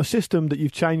 You've got a system that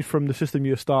you've changed from the system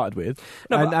you started with,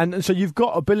 and so you've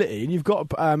got ability and you've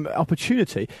got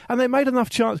opportunity, and they made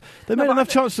enough chance. They made enough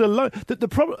chances alone. The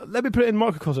problem. Let me put it in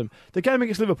microcosm. The game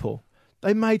against Liverpool.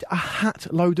 They made a hat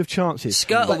load of chances.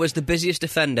 Skirtle was the busiest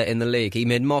defender in the league. He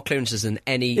made more clearances than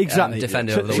any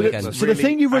defender over the weekend. So the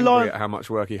thing you rely on, how much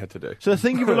work he had to do. So the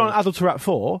thing you rely on Adel Taarabt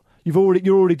for, you're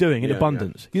already doing in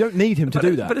abundance. Yeah. You don't need him to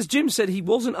do that. But as Jim said, he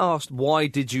wasn't asked why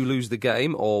did you lose the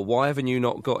game or why haven't you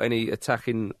not got any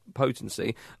attacking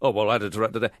potency. Oh well, Adel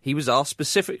Taarabt. He was asked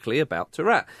specifically about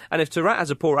Taarabt, and if Taarabt has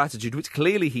a poor attitude, which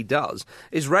clearly he does,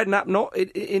 is Redknapp not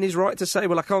in his right to say,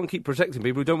 well, I can't keep protecting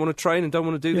people who don't want to train and don't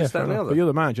want to do this, that, and the other? But you're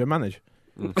the manager. Manage.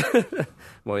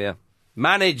 Well, yeah.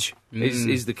 Manage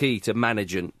is the key to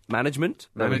management.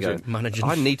 There we go.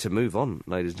 I need to move on,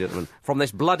 ladies and gentlemen, from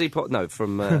this bloody from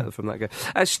that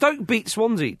game. Stoke beat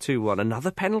Swansea 2-1.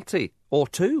 Another penalty or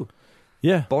 2.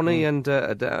 Yeah, Bonnie and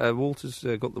Walters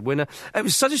got the winner. It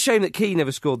was such a shame that Key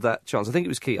never scored that chance. I think it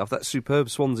was Key after that superb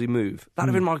Swansea move. That'd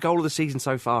have been my goal of the season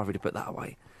so far if he'd have put that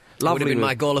away. Lovely would have been move.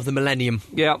 my goal of the millennium.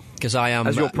 Yeah. Because I am.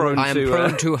 As you're prone I am to,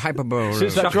 prone to hyperbole.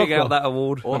 Since that Chucking Drogba- out that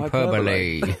award.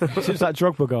 Hyperbole. Since that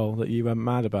Drogba goal that you went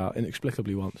mad about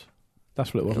inexplicably once.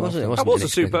 That's what it was. It wasn't That was a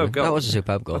superb goal. That was a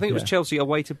superb goal. I think it was Chelsea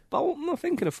away to Bolton, I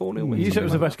think, in a 4-0 win. You said it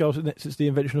was the best goal since the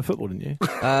invention of football, didn't you?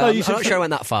 I'm not sure I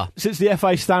went that far. Since the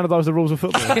FA standardised the rules of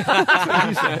football.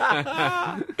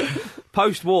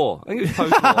 Post-war. I think it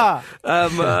was post-war.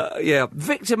 Yeah.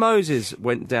 Victor Moses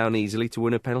went down easily to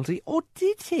win a penalty, or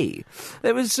did he?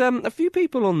 There was a few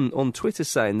people on Twitter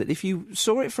saying that if you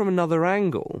saw it from another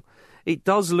angle, it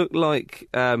does look like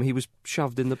he was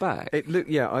shoved in the back.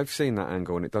 I've seen that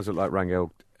angle, and it does look like Rangel.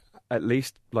 At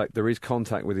least, like, there is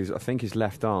contact with his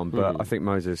left arm, but I think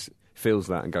Moses feels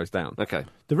that and goes down. Okay.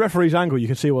 The referee's angle, you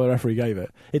can see what the referee gave it.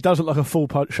 It does look like a full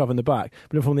shove in the back,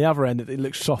 but from the other end, it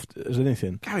looks soft as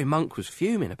anything. Gary Monk was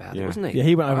fuming about it, wasn't he? Yeah,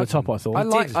 he went over the top, I thought. I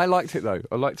liked it, though.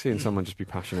 I liked seeing someone just be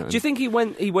passionate. Do you think he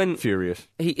went furious?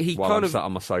 He while kind I'm of sat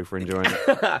on my sofa enjoying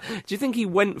it. Do you think he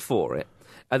went for it?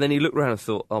 And then he looked around and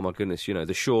thought, "Oh my goodness,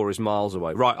 the shore is miles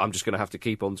away. Right, I'm just going to have to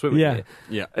keep on swimming here."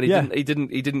 Yeah. And he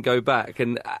didn't go back,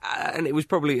 and it was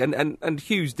probably and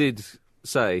Hughes did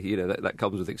say, that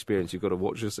comes with experience. You've got to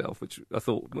watch yourself, which I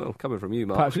thought, well, coming from you,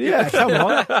 Mark. Perhaps,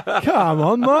 come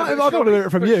on, Mark. I don't want to hear it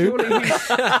from you.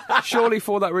 Surely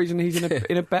for that reason, he's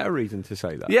in a better reason to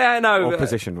say that. Yeah, no, or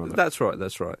position rather. That's right.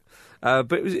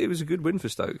 But it was a good win for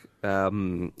Stoke.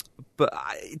 But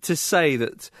to say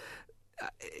that.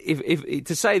 If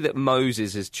to say that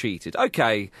Moses has cheated,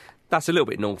 okay, that's a little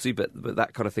bit naughty, but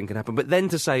that kind of thing can happen. But then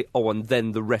to say, and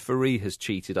then the referee has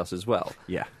cheated us as well.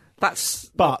 Yeah,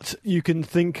 But you can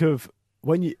think of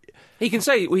when you. He can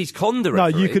say he's conned the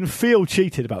referee. No, you can feel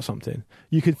cheated about something.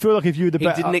 You can feel like if you were the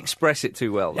better. He didn't express it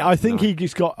too well. I think he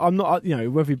just got. I'm not.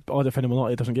 Whether I defend him or not,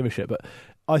 he doesn't give a shit. But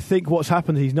I think what's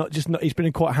happened, he's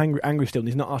been quite angry still, and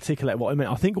he's not articulated what he meant.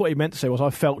 I think what he meant to say was,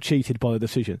 I felt cheated by the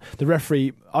decision. The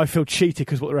referee, I feel cheated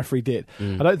because what the referee did.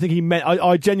 I don't think he meant.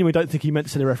 I genuinely don't think he meant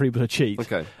to say the referee was a cheat.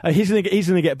 Okay, he's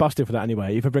gonna get busted for that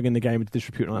anyway. For bringing the game into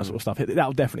disrepute and all that sort of stuff, that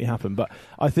will definitely happen. But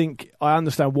I think I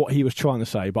understand what he was trying to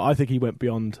say, but I think he went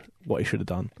beyond what he should have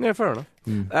done. Yeah, fair enough.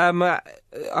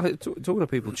 Talking to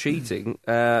people cheating,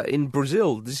 in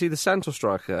Brazil, did you see the Santos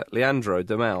striker, Leandro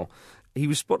Damau? He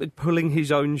was spotted pulling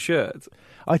his own shirt.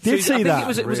 I did see that.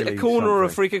 I think was it a corner or a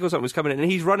free kick or something was coming in,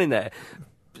 and he's running there,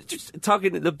 just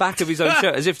tugging at the back of his own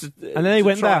shirt as if to. And then he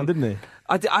went down, didn't he?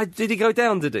 Did he go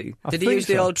down, did he? Did he use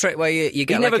the old trick where you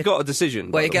get He never got a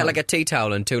decision. Where you get like a tea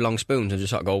towel and 2 long spoons and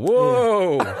just sort of go,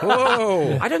 whoa,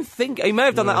 whoa. I don't think... He may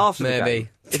have done that after the game.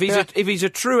 If he's a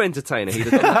true entertainer, he'd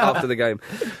have done that after the game.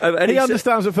 And he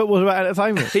understands that football's about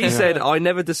entertainment. He said, "I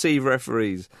never deceive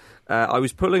referees. I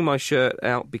was pulling my shirt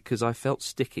out because I felt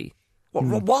sticky."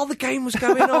 What, while the game was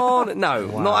going on?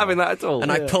 No, not having that at all.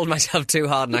 And I pulled myself too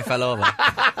hard and I fell over.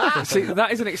 See,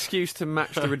 that is an excuse to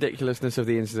match the ridiculousness of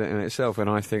the incident in itself, and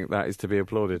I think that is to be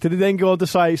applauded. Did he then go on to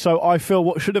say, so I feel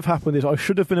what should have happened is I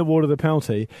should have been awarded the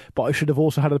penalty, but I should have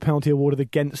also had the penalty awarded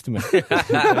against me.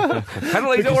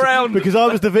 Penalties all round. Because I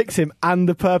was the victim and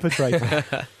the perpetrator.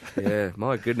 Yeah,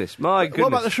 my goodness. What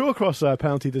about the Shawcross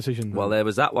penalty decision? Well, there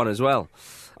was that one as well.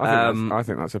 I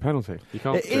think that's a penalty.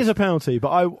 It is a penalty, but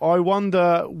I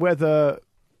wonder whether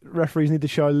referees need to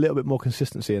show a little bit more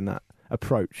consistency in that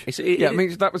approach. I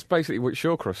mean, that was basically what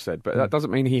Shawcross said, but that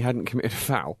doesn't mean he hadn't committed a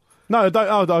foul. No,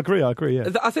 I agree, yeah.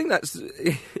 I think that's...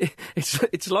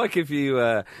 It's like if you...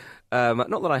 not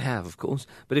that I have, of course,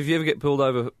 but if you ever get pulled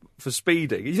over for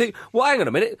speeding, you think, well, hang on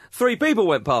a minute, 3 people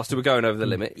went past who were going over the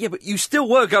limit. Yeah, but you still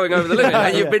were going over the limit,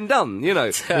 and you've been done,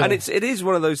 And it is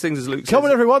one of those things, as Luke says. Come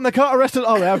on, everyone, they can't arrest us.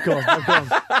 Oh, they have gone.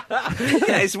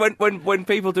 Yeah, it's when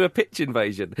people do a pitch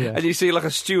invasion, and you see like a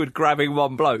steward grabbing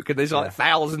one bloke, and there's like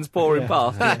thousands pouring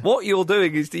past. What you're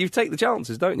doing is you take the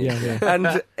chances, don't you? Yeah.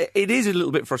 And it is a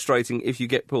little bit frustrating if you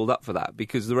get pulled up for that,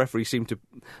 because the referees seem to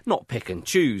not pick and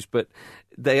choose, but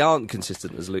they aren't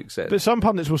consistent, as Luke said. But some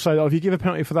pundits will say, if you give a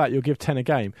penalty for that, you'll give 10 a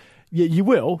game. Yeah, you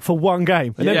will for one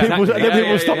game, and then people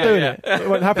will stop doing it. It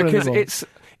won't happen anymore.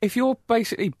 If you're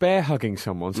basically bear hugging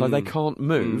someone so they can't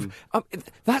move,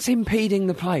 that's impeding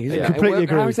the play, isn't it? Completely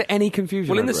agree. How is there any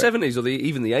confusion? Well, in the 70s or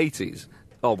even the 80s,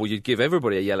 you'd give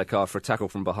everybody a yellow card for a tackle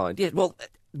from behind. Yeah, well,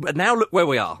 but now look where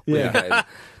we are. Yeah.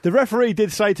 The referee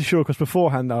did say to Shawcross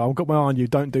beforehand, though, I've got my eye on you,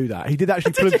 don't do that. He did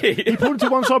actually he pulled him to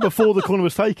one side before the corner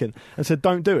was taken and said,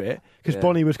 don't do it, because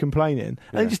Bonnie was complaining.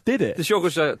 And he just did it. The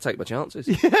Shawcross said, take my chances.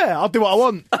 Yeah, I'll do what I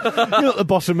want. You're not the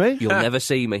boss of me. You'll never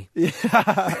see me. Yeah.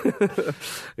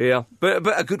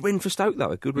 But a good win for Stoke,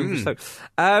 though. A good win for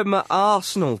Stoke.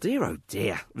 Arsenal, dear oh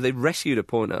dear. They rescued a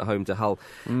point at home to Hull.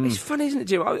 It's funny, isn't it,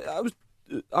 Jim? I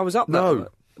was up there.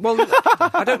 Well,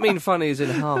 I don't mean funny as in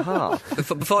ha-ha.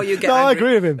 Before you get No, angry, I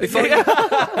agree with him.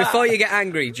 Before you get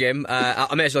angry, Jim,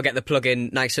 I may as well get the plug in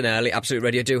nice and early. Absolute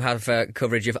Radio do have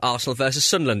coverage of Arsenal versus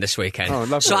Sunderland this weekend. Oh,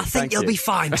 lovely. So I think Thank you'll you. be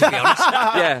fine, to be honest.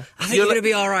 Yeah. I think you're going to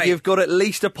be all right. You've got at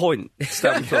least a point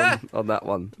stamped on that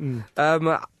one.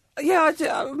 Yeah,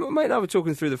 mate and I were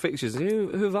talking through the fixtures. Who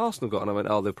have Arsenal got? And I went,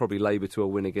 they'll probably labour to a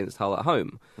win against Hull at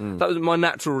home. That was my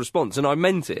natural response, and I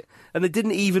meant it. And they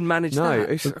didn't even manage that.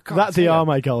 That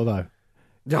Diarme goal, though.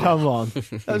 Come on.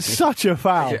 That's such a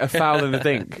foul. A foul in the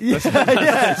dink. Yeah,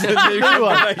 It's a new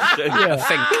combination. Yeah. I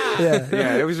think.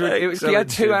 Yeah, it was. He had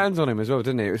two hands on him as well,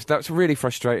 didn't he? That's really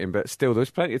frustrating, but still, there was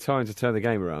plenty of time to turn the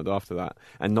game around after that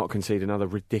and not concede another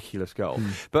ridiculous goal.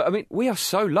 But I mean, we are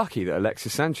so lucky that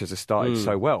Alexis Sanchez has started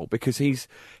so well, because he's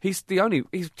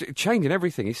changing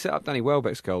everything. He set up Danny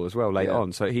Welbeck's goal as well late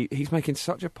on, so he's making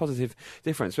such a positive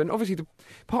difference. And obviously,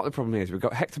 part of the problem is we've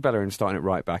got Hector Bellerin starting at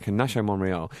right back and Nacho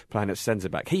Monreal playing at centre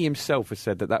back. He himself has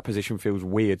said that position feels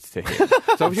weird to him.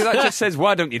 So obviously that just says,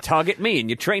 why don't you target me in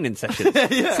your training sessions?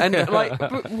 And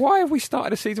but why have we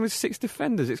started a season with 6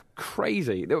 defenders? It's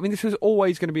crazy. I mean, this was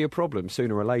always going to be a problem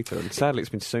sooner or later, and sadly it's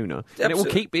been sooner. And it will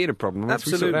keep being a problem once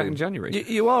we sort it out in January.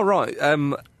 You are right.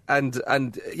 And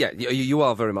yeah, you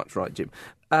are very much right, Jim.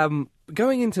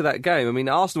 Going into that game, I mean,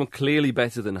 Arsenal are clearly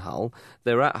better than Hull.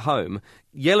 They're at home.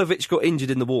 Jelavic got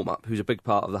injured in the warm-up, who's a big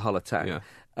part of the Hull attack. Yeah.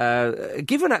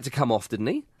 Given had to come off, didn't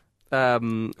he?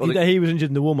 He was injured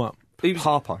in the warm-up.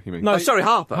 Harper, you mean? No, sorry,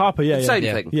 Harper. Harper, yeah. Same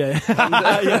thing. Yeah.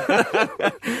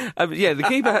 The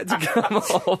keeper had to come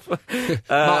off.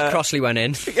 Mark Crossley went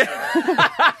in.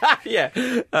 Yeah.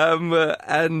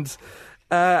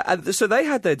 And so they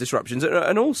had their disruptions.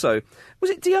 And also, was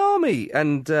it Diarme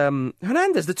and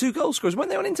Hernandez, the 2 goal scorers,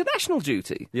 weren't they on international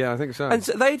duty? Yeah, I think so. And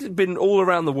so they'd been all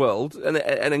around the world and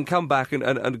then come back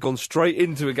and gone straight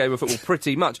into a game of football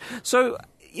pretty much. So,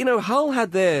 Hull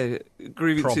had their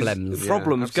grievances,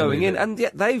 problems going in, and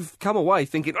yet they've come away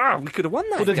thinking, we could have won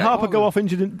that. Well, did Harper go off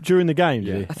injured during the game?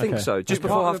 Yeah. I think so, just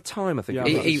before half-time, I think. Yeah,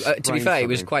 to be fair, he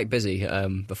was quite busy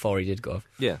before he did go off.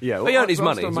 Yeah, well, he earned his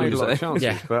money. Made a lot of chances,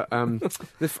 Yeah. But I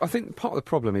think part of the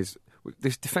problem is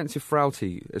this defensive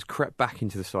frailty has crept back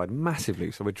into the side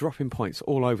massively, so we're dropping points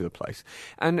all over the place.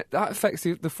 And that affects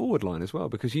the forward line as well,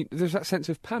 because there's that sense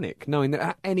of panic, knowing that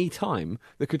at any time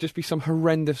there could just be some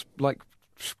horrendous,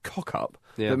 cock-up.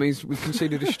 That means we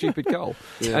conceded a stupid goal.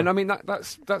 Yeah. And I mean,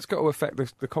 that's got to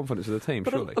affect the confidence of the team,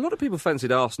 but surely. A lot of people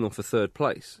fancied Arsenal for 3rd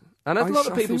place. And a lot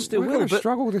of people still will. We're going to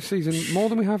struggle this season more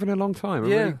than we have in a long time. I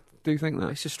really do think that.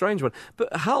 It's a strange one.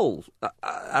 But Hull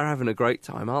are having a great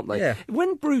time, aren't they? Yeah.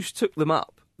 When Bruce took them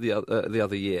up the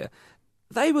other year,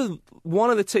 they were one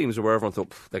of the teams where everyone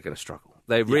thought they're going to struggle.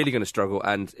 They're really going to struggle,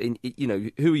 and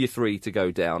who are your 3 to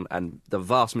go down? And the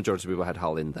vast majority of people had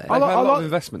Hull in there. They've had a lot of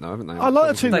investment, though, haven't they? I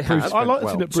like the team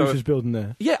that Bruce is building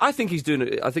there. Yeah, I think he's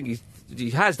doing. I think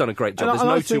he has done a great job. There's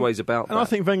no two ways about that. And I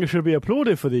think Wenger should be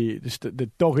applauded for the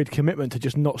dogged commitment to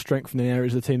just not strengthening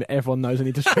areas of the team that everyone knows they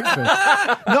need to strengthen.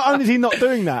 Not only is he not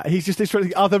doing that, he's just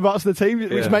strengthening other parts of the team,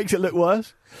 which makes it look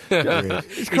worse.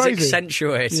 It's crazy. He's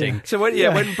accentuating. Yeah. So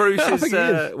when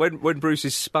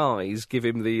Bruce's spies give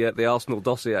him the Arsenal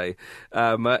dossier,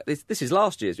 this is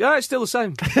last year's. Yeah, it's still the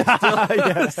same.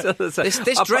 Still the same.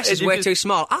 This dress is way too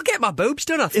small. I'll get my boobs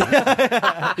done, I think.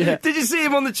 Did you see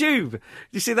him on the tube? Did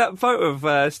you see that photo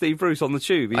of Steve Bruce on the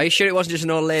tube? Are you sure it wasn't just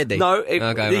an old lady? No,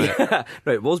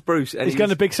 it was Bruce. And he's going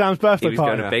to Big Sam's birthday party. He was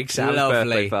going to Big Sam's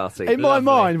birthday party. In my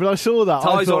mind, when I saw that,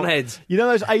 ties I thought, on heads. You know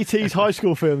those 80s high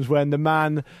school films when the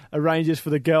man arranges for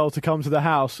the girl to come to the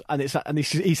house and he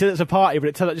said it's a party, but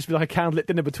it turned out just to be like a candlelit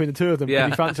dinner between the 2 of them. Yeah.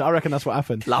 And he fancied it. I reckon that's what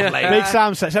happened. Lovely. Big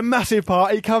Sam says, it's a massive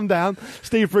party, come down.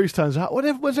 Steve Bruce turns out,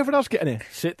 when's everyone else getting here?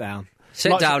 Sit down.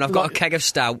 Sit down, I've got a keg of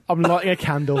stout. I'm lighting a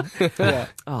candle. Yeah.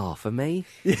 Oh, for me?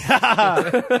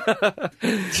 Yeah.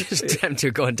 Just them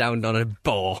two going down on a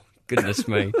bore. Goodness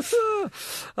me.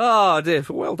 Oh, dear.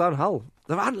 Well done, Hull.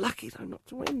 They're unlucky, though, not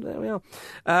to win. There we are.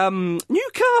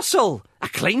 Newcastle, a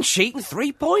clean sheet and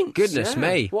 3 points. Goodness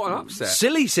me. What an upset.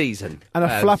 Silly season. And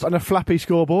a flappy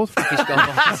scoreboard.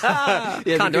 Can't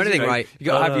do anything right. You've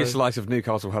got to have your slice of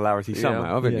Newcastle hilarity somewhere,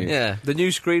 haven't you? Yeah. The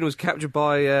new screen was captured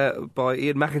by Ian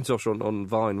McIntosh on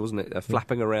Vine, wasn't it?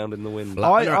 Flapping around in the wind.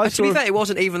 To be fair, it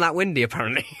wasn't even that windy,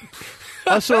 apparently.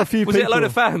 I saw a few Was people. it a load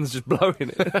of fans just blowing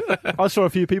it? I saw a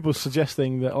few people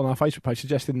suggesting that on our Facebook page,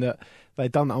 suggesting that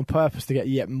they'd done that on purpose to get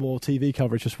yet more TV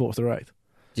coverage for Sports Direct.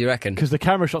 Do you reckon? Because the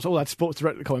camera shots all had Sports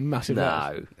Direct coming massive. No.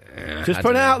 Hours. Just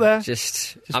put it out there.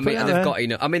 I mean, they've got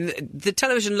enough. I mean, the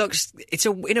television looks. It's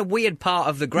in a weird part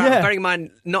of the ground. Bearing in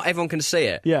mind, not everyone can see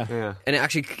it. Yeah. And it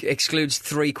actually excludes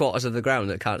 3/4 of the ground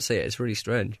that can't see it. It's really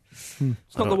strange.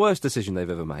 It's not the worst decision they've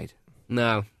ever made.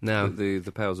 No.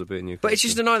 The powers of being Newcastle. But it's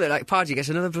just annoying that like Pardew gets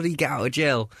another bloody get out of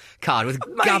jail card with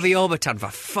Gavi Obertan, for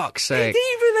fuck's sake.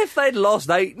 Even if they'd lost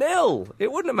 8-0,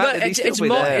 it wouldn't have mattered.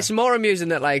 It's more amusing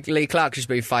that like Lee Clark's just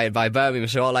been fired by Birmingham,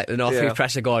 so all like the North East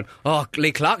press are going, "Oh,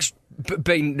 Lee Clark's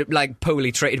been like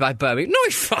poorly treated by Birmingham." No,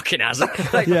 he fucking hasn't.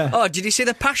 Oh, did you see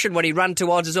the passion when he ran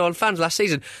towards his own fans last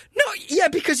season? No,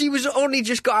 because he was only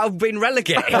just got out of being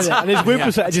relegated. And his win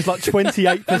percentage is like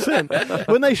 28%.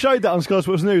 When they showed that on Sky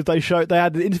Sports News, they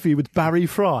had an interview with Barry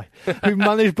Fry, who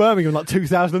managed Birmingham in like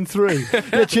 2003.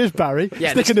 Cheers, Barry.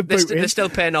 Sticking the boot in. They're still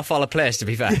paying off all the players, to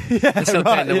be fair. They're still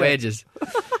paying the wages.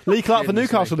 Lee Clark for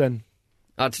Newcastle then.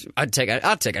 I'd take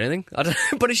anything.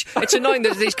 But it's annoying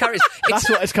that these characters. That's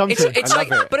what it's come to. It's like,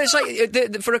 but it's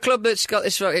like for a club that's got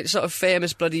this sort of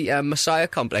famous bloody Messiah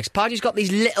complex. Pardew's got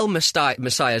these little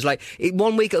messiahs. Like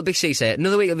 1 week it'll be Cisse,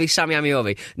 another week it'll be Sammy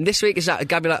Amiovi, and this week it's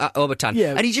Gabriel Obertan.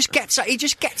 Yeah. And he just gets out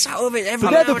of it.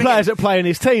 But they're the players that play in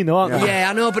his team, though, aren't they?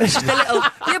 Yeah, I know, but it's just a little.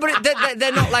 Yeah, but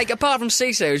they're not like, apart from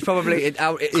Cisse, who's probably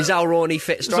is our only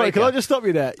fit striker. Sorry, can I just stop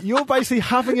you there? You're basically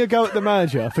having a go at the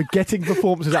manager for getting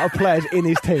performances out of players in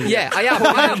his team. Yeah, I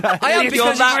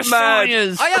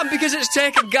am because it's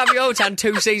taken Gavi Obertan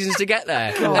 2 seasons to get there.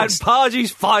 And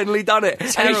Pardew's finally done it.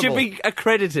 Terrible. And he should be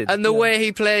accredited. And the way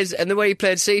he plays, and the way he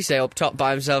played Cisse up top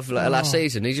by himself last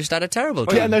season, he just had a terrible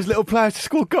time. Getting those little players to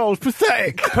score goals,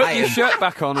 pathetic. Put your shirt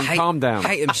back on and calm down. I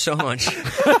hate him so much.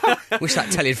 Wish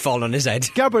that telly had fallen on his head.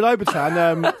 Gabriel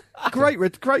Obertan,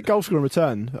 great goal scorer in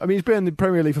return. I mean, he's been in the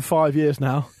Premier League for 5 years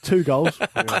now. 2 goals.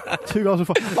 2 goals in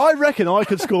 5. I reckon I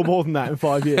could score more than that in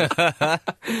 5 years.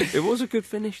 It was a good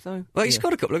finish, though. Well, he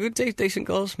scored a couple of good, decent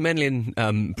goals, mainly in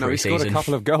pre-season. No, he scored a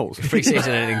couple of goals.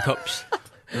 Pre-season and in cups.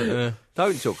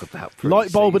 Don't talk about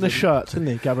light bulb in a shirt, isn't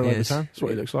he, Gabriel Obertan? That's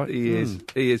what he looks like. He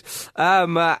is.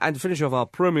 And to finish off our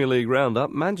Premier League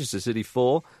roundup, Manchester City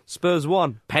 4, Spurs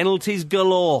 1. Penalties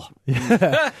galore.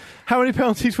 Yeah. How many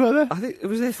penalties were there? I think it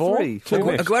was there 3.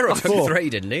 Aguero took 3,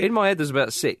 didn't he? In my head, there's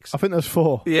about 6. I think there's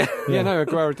 4. Yeah. No,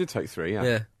 Aguero did take 3.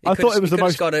 Yeah. I thought it was the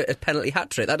most. Got a penalty hat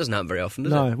trick. That doesn't happen very often,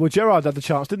 does it? No. Well, Gerrard had the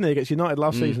chance, didn't he, against United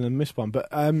last season and missed one. But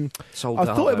I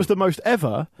thought it was the most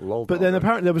ever. But then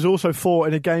apparently there was also 4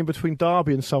 in a game between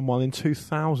Derby and someone in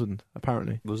 2000.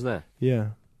 Apparently, was there?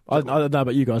 Yeah. I don't know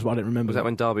about you guys, but I didn't remember. Was that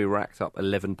when Derby racked up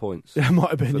 11 points? It might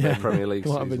have been, yeah. Premier League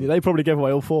season. They probably gave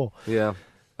away all 4. Yeah.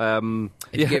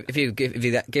 If you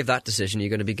give that decision, you're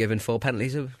going to be given 4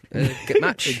 penalties a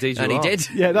match. Indeed, and he did.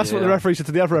 Yeah, that's what the referee said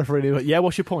to the other referee. He went, yeah,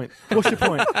 what's your point? What's your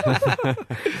point?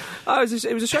 It was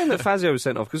a shame that Fazio was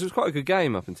sent off because it was quite a good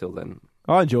game up until then.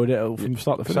 I enjoyed it from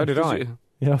start to finish. So did I.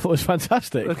 Yeah, I thought it was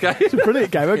fantastic. Okay. It's a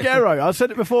brilliant game. Aguero, I said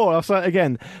it before, I'll say it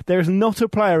again. There is not a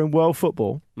player in world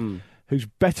football who's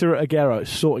better at Aguero at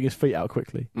sorting his feet out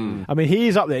quickly. I mean, he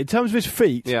is up there in terms of his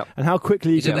feet and how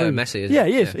quickly he can move. Messi,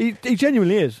 he is. He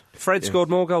genuinely is. Fred scored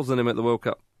more goals than him at the World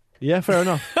Cup. Yeah, fair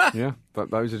enough. Yeah,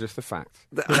 but those are just the facts.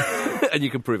 And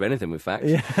you can prove anything with facts,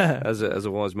 as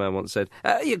a wise man once said.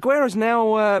 Aguero's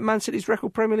now Man City's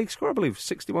record Premier League scorer, I believe,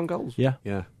 61 goals.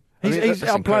 Yeah. He's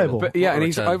that's unplayable. But and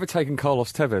he's overtaken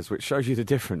Carlos Tevez, which shows you the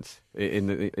difference in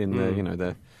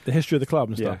the history of the club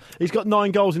and stuff. Yeah. He's got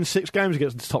 9 goals in 6 games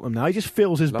against Tottenham now. He just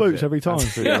fills his boots every time.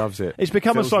 Absolutely loves it. It's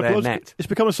become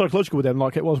a psychological with them,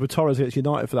 like it was with Torres against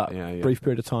United for that brief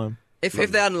period of time. If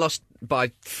they hadn't lost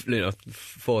by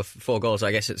 4 goals,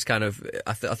 I guess it's kind of.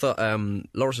 I thought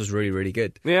Loris was really, really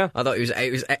good. Yeah, I thought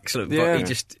it was excellent. But he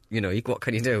just what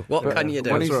can you do? What can you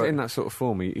do? When he's in that sort of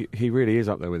form, he really is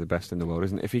up there with the best in the world,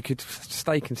 isn't it? If he could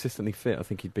stay consistently fit, I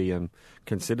think he'd be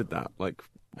considered that. Like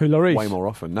who, Lloris? Way more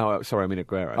often. No, sorry, I mean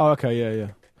Aguero. Oh, okay, yeah.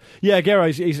 Yeah,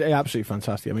 Aguero, he's absolutely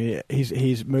fantastic. I mean,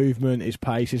 his movement, his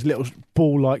pace, his little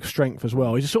ball-like strength as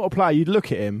well. He's a sort of player, you'd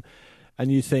look at him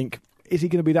and you'd think, is he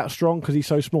going to be that strong because he's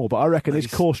so small? But I reckon his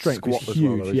core strength is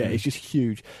huge. He's just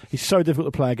huge. He's so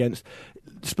difficult to play against.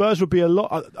 Spurs would be a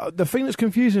lot... the thing that's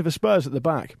confusing for Spurs at the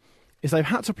back is they've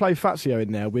had to play Fazio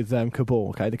in there with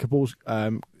Cabal. Okay, I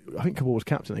think Cabal was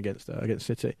captain against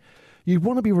City. You'd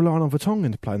want to be relying on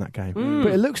Vertonghen to play in that game.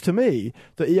 But it looks to me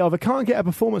that he either can't get a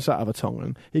performance out of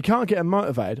Vertonghen, he can't get him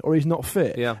motivated, or he's not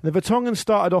fit. Yeah. And Vertonghen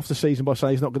started off the season by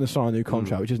saying he's not going to sign a new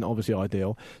contract, which isn't obviously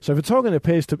ideal. So Vertonghen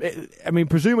appears to...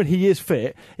 presuming he is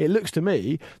fit, it looks to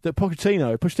me that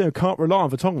Pochettino can't rely on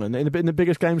Vertonghen in the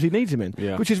biggest games he needs him in,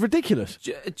 which is ridiculous.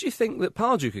 Do you think that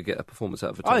Pardew could get a performance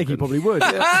out of Vertonghen? I think he probably would.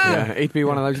 He'd be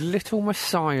one of those little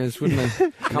messiahs, wouldn't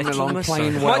he? Coming along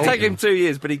playing well. Might take him 2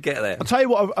 years, but he'd get there. I'll tell you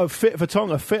what a fit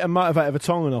fit and motivated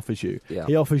Vertonghen offers you. Yeah.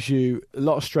 He offers you a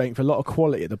lot of strength, a lot of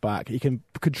quality at the back. He can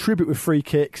contribute with free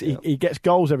kicks. He gets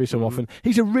goals every so often.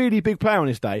 He's a really big player on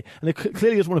his day, and he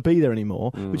clearly doesn't want to be there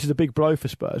anymore, which is a big blow for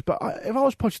Spurs. But if I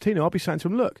was Pochettino, I'd be saying to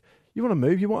him, look, you want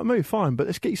to move, fine, but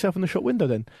let's get yourself in the shop window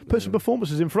then. Put some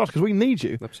performances in for us, because we need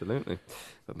you. Absolutely.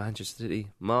 But Manchester City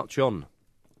march on.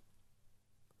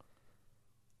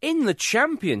 In the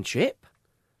Championship,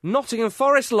 Nottingham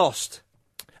Forest lost.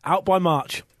 Out by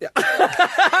March.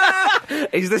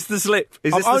 Is this the slip?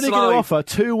 Is this I'm the only going to offer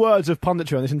 2 words of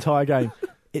punditry on this entire game.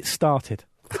 It started.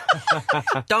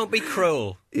 Don't be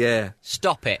cruel. Yeah.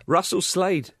 Stop it. Russell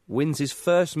Slade wins his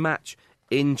first match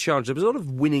in charge. There was a lot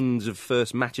of winnings of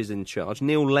first matches in charge.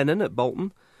 Neil Lennon at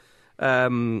Bolton.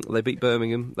 They beat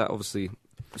Birmingham. That obviously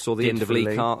saw the end of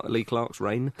Lee Clark's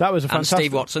reign. That was a fantastic... And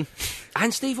Steve Watson.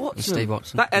 And Steve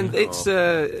Watson. It's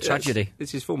tragedy.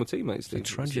 It's his former teammate, Steve.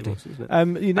 Tragedy. Steve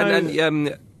Watson, isn't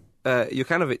it?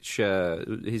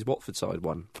 Jokanovic, his Watford side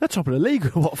won. They're top of the league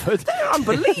with Watford. They're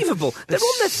unbelievable. They're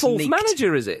on their 4th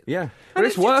manager, is it? Yeah. And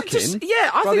it's working.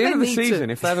 I By think the end of the need season,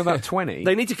 to, if they have about 20...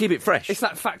 They need to keep it fresh. It's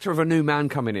that factor of a new man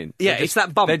coming in. Yeah, it's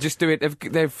that bump. They're just doing it.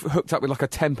 They've hooked up with like a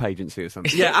temp agency or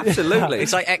something. Yeah, absolutely.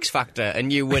 It's like X Factor, a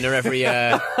new winner every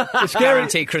year.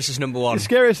 Guaranteed Christmas #1. The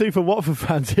scariest thing for Watford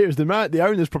fans here is the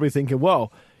owner's probably thinking,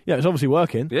 well, yeah, it's obviously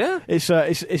working. Yeah, it's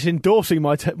endorsing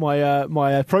my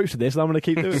approach to this, and I'm going to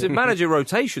keep doing it. It's a manager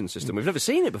rotation system. We've never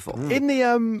seen it before. In the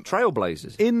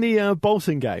Trailblazers, in the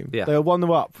Bolton game, they were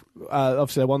 1-0 up.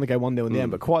 Obviously, they won the game 1-0 in the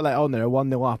end, but quite late on, they were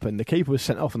 1-0 up, and the keeper was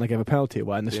sent off, and they gave a penalty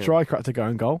away, and the striker had to go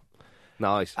in goal.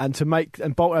 Nice. And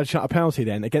Bolton had to shot a penalty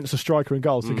then against the striker in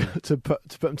goal to put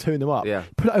them 2-0 up. Yeah.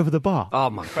 Put it over the bar. Oh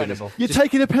my goodness! You're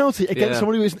taking a penalty against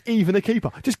someone who isn't even a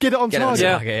keeper. Just get it on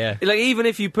target. Yeah. Like even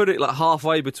if you put it like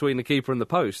halfway between the keeper and the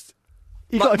post,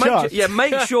 you got a chance.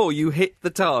 Make sure you hit the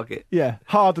target. Yeah,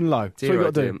 hard and low. That's what you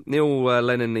got to do. Neil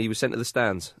Lennon, he was sent to the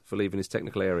stands for leaving his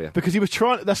technical area because he was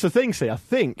trying. That's the thing. See, I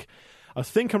think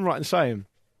I'm right in saying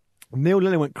Neil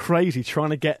Lennon went crazy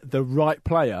trying to get the right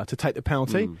player to take the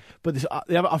penalty, but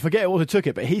I forget who took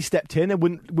it, but he stepped in and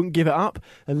wouldn't give it up,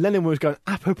 and Lennon was going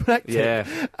apoplectic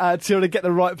to get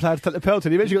the right player to take the penalty.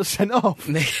 And he eventually got sent off.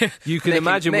 You can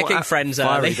imagine making friends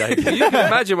early. You can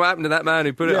imagine what happened to that man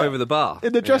who put it over the bar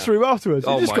in the dressing room afterwards.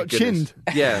 He just got chinned.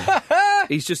 Yeah,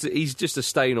 he's just a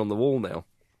stain on the wall now.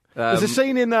 There's a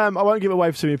scene in I won't give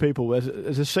away for too many people.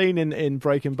 There's a scene in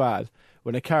Breaking Bad.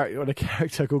 When a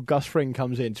character called Gus Fring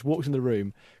comes in, just walks in the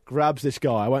room, grabs this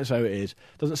guy, I won't say who it is,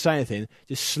 doesn't say anything,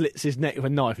 just slits his neck with a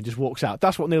knife and just walks out.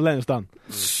 That's what Neil Lennon's done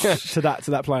to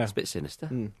that player. It's a bit sinister.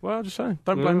 Well, I'm just saying,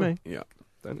 don't blame me. Yeah,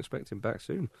 don't expect him back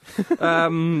soon.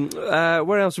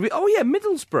 Where else?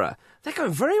 Middlesbrough. They're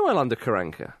going very well under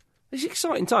Karanka. It's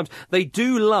exciting times. They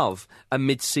do love a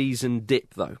mid-season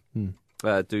dip, though.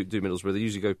 Do Middlesbrough. They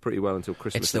usually go pretty well until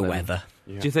Christmas. It's the weather.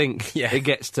 Yeah. Do you think it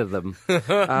gets to them? Do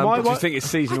you think it's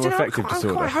seasonal affective disorder?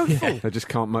 I'm quite hopeful. They just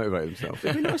can't motivate themselves.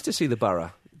 It'd be nice to see the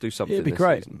Borough do something. It'd be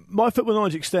great. Season. My football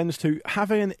knowledge extends to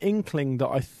having an inkling that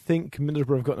I think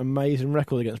Middlesbrough have got an amazing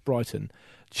record against Brighton.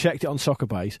 Checked it on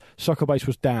Soccerbase. Soccerbase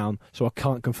was down, so I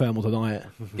can't confirm or deny it.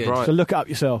 Right. So look it up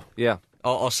yourself. Yeah.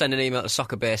 Or send an email to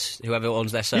Soccerbase, whoever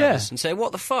owns their service, and say,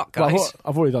 what the fuck, guys? Well,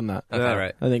 I've already done that. Okay,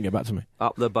 right. They didn't get back to me.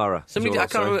 Up the Borough. Somebody, I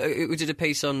can't remember, we did a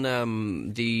piece on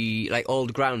the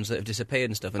old grounds that have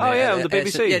disappeared and stuff. And on the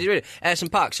BBC. Yeah, did you read it?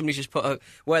 Ayresome Park, somebody's just put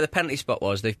where the penalty spot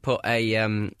was, they've put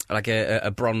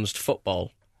a bronzed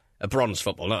football. A bronze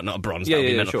football, not a bronze, that would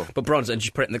be mental. Sure. But bronze, and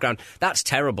just put it in the ground. That's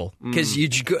terrible, because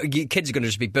kids are going to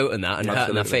just be booting that and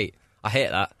hurting their feet. I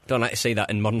hate that. Don't like to see that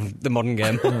in the modern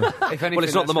game. If anything,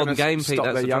 it's not the modern game, Pete. Stop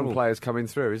that's the young trouble. players coming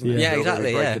through, isn't it? Yeah,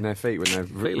 exactly. Breaking their feet when they're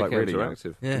completely really young.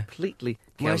 Yeah. Completely.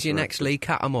 Where's your next Lee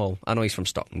Cattermole? I know he's from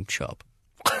Stockton. Shop.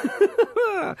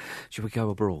 Should we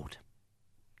go abroad?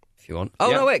 If you want.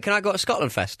 Oh, no, wait. Can I go to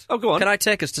Scotland Fest? Oh, go on. Can I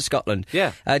take us to Scotland?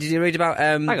 Yeah. Did you read about...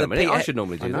 Hang on a minute. I should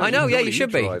normally do that. I know, yeah, you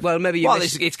should be. Well, maybe you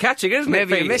missed it. It's catching, isn't it?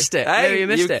 Maybe you missed it. Hey, maybe you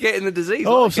missed you're it. getting the disease.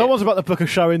 Oh, someone's about to book a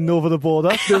show in North of the Border.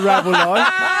 The Rabble Line.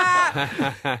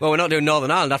 Well, we're not doing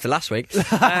Northern Ireland after last week. We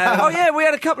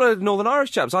had a couple of Northern Irish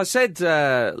chaps. I said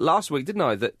last week, didn't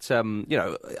I, that,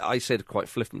 I said quite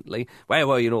flippantly, where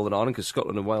were you Northern Ireland? Because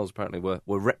Scotland and Wales apparently were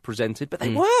represented, but they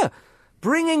were.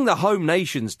 Bringing the home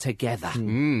nations together.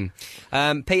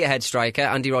 Peterhead striker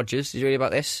Andy Rodgers, did you read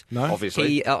about this? No. Obviously.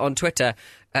 He, on Twitter,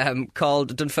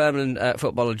 called Dunfermline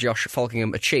footballer Josh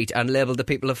Falkingham a cheat and labelled the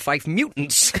people of Fife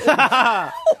mutants.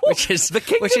 Which is the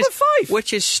kingdom of Fife.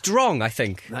 Which is strong, I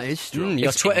think. That is strong.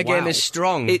 Your Twitter game is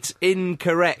strong. It's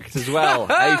incorrect as well.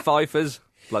 Hey, Fifers.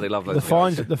 Bloody love those. The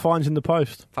Fine's in the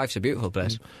Post. Fife's a beautiful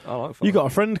place. I like Fife. You got a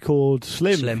friend called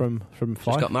Slim. from Fife.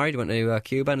 Just got married, went to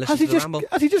Cuba and listened to the Ramble.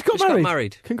 Has he just got married? Got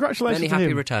married. Congratulations Many to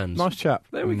happy him. returns. Nice chap.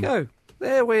 There we go.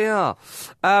 There we are.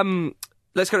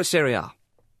 Let's go to Serie A,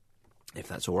 if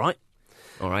that's all right.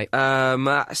 All right.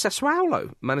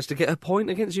 Sassuolo managed to get a point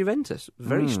against Juventus.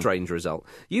 Very strange result.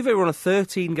 Juve were on a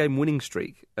 13-game winning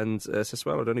streak, and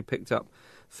Sassuolo had only picked up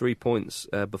 3 points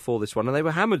before this one, and they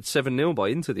were hammered 7-0 by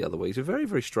Inter the other week. So very,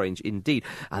 very strange indeed.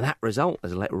 And that result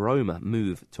has let Roma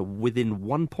move to within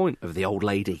 1 point of the old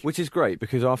lady. Which is great,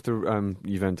 because after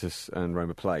Juventus and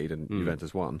Roma played and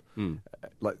Juventus won,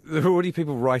 there were already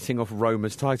people writing off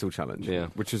Roma's title challenge,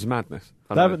 which is madness.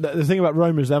 The thing about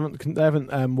Roma is they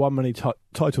haven't won many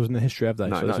titles in the history, have they?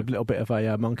 No, so there's a little bit of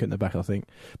a monk in the back, I think.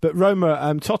 But Roma,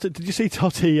 Totti, did you see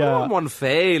Totti? Won one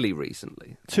fairly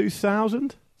recently.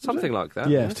 2000? Something like that.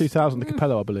 Yeah, it's 2000, the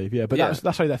Capello, I believe. Yeah, but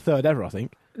that's only their third ever, I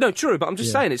think. No, true, but I'm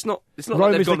just saying it's not Rome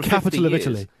like they've is gone the 50 capital of years.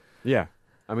 Italy. Yeah,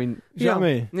 I mean... You know what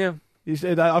I mean? Yeah.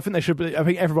 I think they should be. I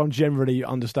think everyone generally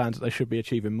understands that they should be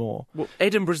achieving more. Well,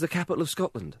 Edinburgh's the capital of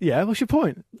Scotland. Yeah, what's your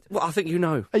point? Well, I think you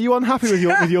know. Are you unhappy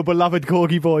with your beloved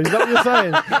Corgi boys? Is that what you're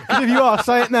saying? Because if you are,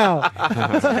 say it now.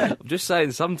 I'm just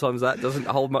saying sometimes that doesn't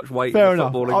hold much weight Fair in the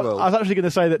enough. footballing world. I was actually going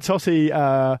to say that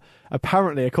Totti,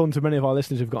 apparently, according to many of our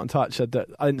listeners who've got in touch, said that,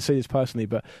 I didn't see this personally,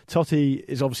 but Totti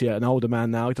is obviously an older man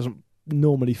now. He doesn't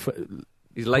normally...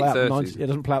 He's late 30s. He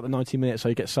doesn't play out the 90 minutes, so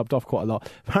he gets subbed off quite a lot.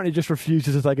 Apparently, he just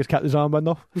refuses to take his captain's armband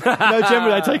off. No,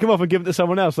 generally, they take him off and give it to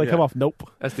someone else. They come off.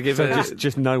 Nope. Has to give So it.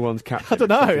 just no one's captain. I don't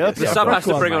know. The sub has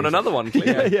to bring on another one.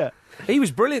 Clearly. Yeah. He was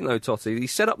brilliant though, Totti. He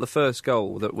set up the first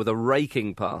goal with a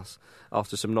raking pass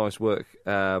after some nice work,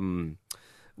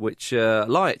 which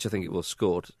Laic, I think it was,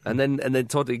 scored, and then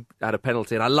Totti had a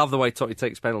penalty. And I love the way Totti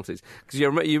takes penalties, because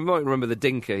you might remember the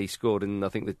dinker he scored in, I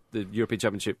think, the European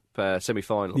Championship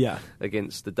semi-final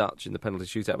against the Dutch in the penalty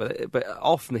shootout. But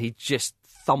often he just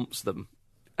thumps them,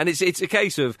 and it's a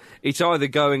case of it's either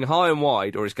going high and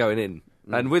wide or it's going in.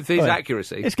 And with his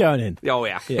accuracy, it's going in. Oh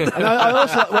yeah. And I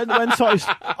also when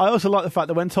Totti, I also like the fact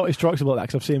that when Totti strikes a ball like that,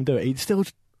 because I've seen him do it, he still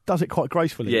does it quite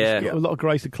gracefully. Yeah. He's got a lot of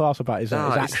grace and class about his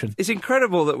action. It's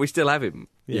incredible that we still have him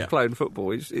playing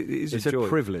football. It's a joy.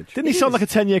 Privilege. Didn't he sign like a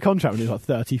 10-year contract when he was like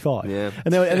 35? Yeah.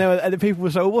 And the people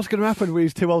were saying, well, what's going to happen when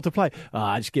he's too old to play?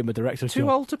 Just give him a director's job. Too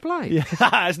old to play? Yeah,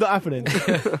 it's not happening.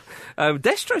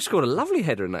 Destro scored a lovely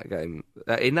header in that game.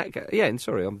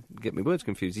 Sorry, I'm getting my words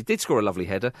confused. He did score a lovely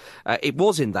header. It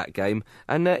was in that game,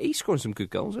 and he's scoring some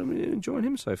good goals. I'm enjoying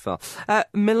him so far.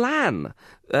 Milan,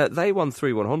 they won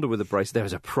 3-1 Honda with a brace. There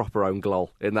was a proper own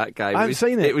goal in that game. I haven't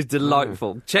seen it. It was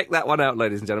delightful. Check that one out,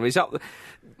 ladies and gentlemen. It's up.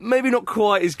 Maybe not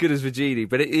quite as good as Vigini,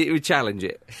 but it would challenge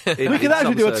it. We could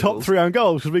actually do a top 3 own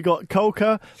goals, because we've got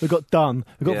Kolka, we've got Dunn,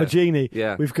 we've got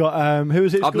Vigini, we've got who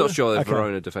is it? I'm not sure, the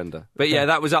Verona defender, but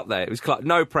that was up there. It was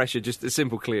no pressure, just a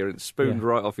simple clearance, spooned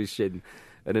right off his shin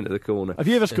and into the corner. Have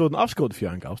you ever scored? I've scored a few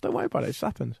own goals. Don't worry about it. It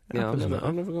happens. I've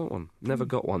never got one. Never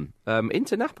got one.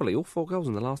 Inter Napoli, all 4 goals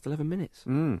in the last 11 minutes.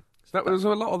 There was a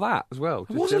lot of that as well.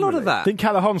 There was a lot of that. Didn't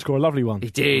Callahan score a lovely one? He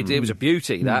did. It was a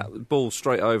beauty. That ball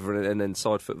straight over and then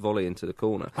side foot volley into the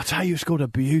corner. I'll tell you who scored a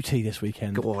beauty this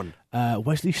weekend. Go on.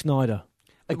 Wesley Sneijder.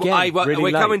 Again,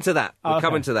 we're coming to that. We're okay.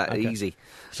 coming to that. Okay. Easy.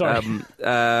 Sorry.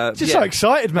 Just so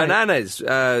excited, mate. Hernandez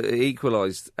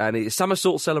equalised, and it's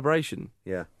somersault celebration.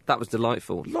 Yeah. That was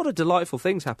delightful. A lot of delightful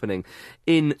things happening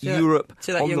in Europe.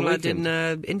 See, that on young the lad weekend.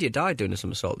 in India died doing a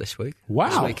somersault this week. Wow.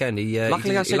 This weekend.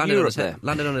 Luckily, I said landed Europe on his head, there.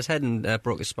 landed on his head and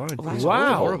broke his spine.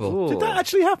 Wow. Horrible. Did that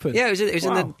actually happen? Yeah, it was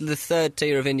Wow. in the third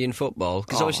tier of Indian football,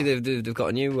 because obviously they've got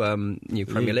a new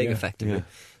Premier League effectively. Yeah.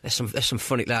 There's some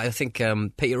funny. I think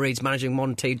Peter Reid's managing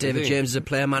one team. David James is a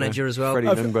player manager as well. Freddie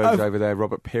Lundberg's over there.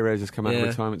 Robert Perez has come out of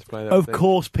retirement to play that. Of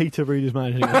course, Peter Reid is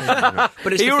managing.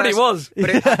 But he already was.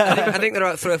 But I think they're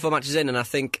about 3 or 4 matches in, and I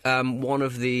think one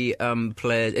of the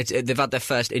players, they've had their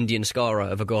first Indian scorer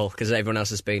of a goal, because everyone else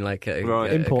has been like kind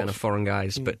of foreign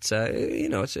guys. But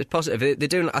it's positive. They're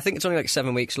doing. I think it's only like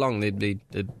 7 weeks long. The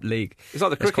league. It's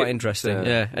like the cricket. It's quite interesting.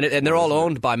 Yeah, and they're all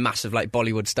owned by massive like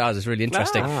Bollywood stars. It's really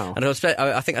interesting. Wow. And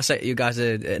I think I sent you guys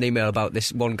an email about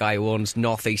this one guy who owns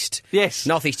Northeast. Yes.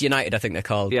 Northeast United, I think they're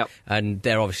called. Yep. And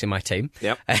they're obviously my team.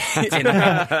 Yep.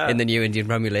 in the new Indian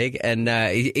Premier League, and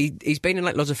he's been in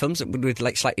like loads of films with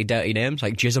like slightly dirty names,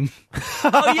 like Jism.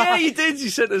 Oh yeah, you did. You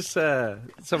sent us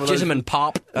some of those. Jism and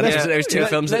Pop. There was 2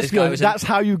 films that this guy was in. That's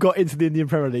how you got into the Indian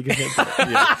Premier League, isn't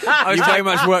it? You very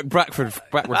much worked backward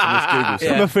from this Google.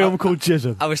 From a film called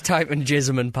Jism. I was typing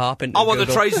Jism and Pop into I want the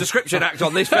Google. Trades Description Act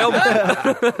on this film.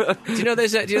 Do you know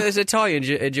there's a toy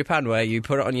in Japan where you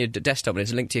put it on your desktop and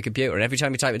it's linked to your computer, and every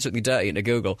time you type in something dirty into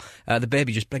Google, the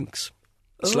baby just blinks.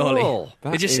 slowly. Oh,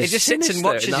 It just sits and sinister.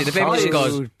 watches you. The baby High just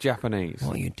goes, school Japanese.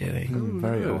 what are you doing?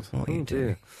 Very odd. What are you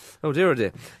doing? Oh dear, oh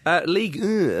dear. League.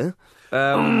 I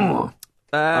haven't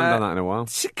done that in a while.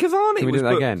 Cavani Can we was do that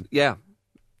booked- again? Yeah.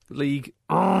 League.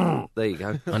 There you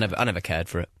go. I never cared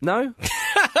for it. No?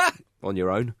 On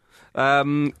your own.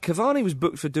 Cavani was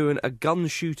booked for doing a gun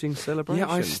shooting celebration.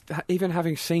 Yeah, even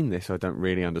having seen this, I don't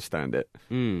really understand it.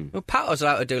 Well, Pato's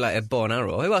allowed to do like a bow and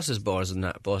arrow. Who else has bows and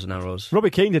arrows? Robbie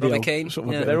Keane did Robbie the old Keane, sort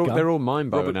of yeah. a bit of a gun. They're all mine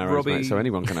bow and arrows, Robbie- mate, so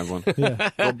anyone can have one.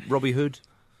 Robbie Hood.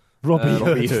 Robbie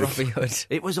Robbie Hood. Robbie Hood.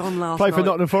 It was on last Played for night.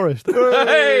 Nottingham Forest.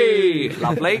 Hey!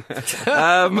 Lovely.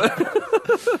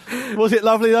 Was it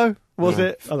lovely though? Was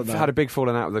it? I don't know. Had a big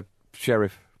falling out with the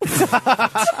sheriff.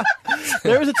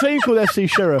 There is a team called FC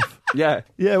Sheriff. Yeah.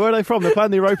 Yeah, where are they from? They're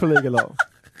playing the Europa League a lot.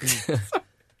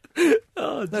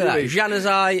 Look at that.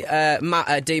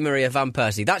 Januzaj, Di Maria, Van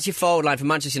Persie. That's your forward line for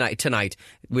Manchester United tonight.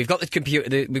 We've got the computer.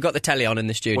 We've got the telly on in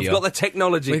the studio. We've got the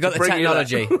technology. We've got to the bring you that.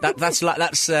 technology.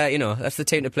 that's the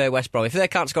team to play West Brom. If they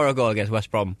can't score a goal against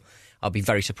West Brom, I'll be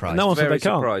very surprised. No one said Very they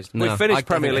can't. surprised. No, We've finished I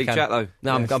Premier think League they chat, can.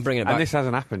 though. No, I'm bringing it back. And this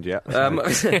hasn't happened yet.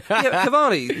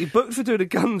 Cavani, he booked for doing a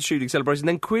gun shooting celebration,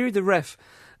 then queried the ref,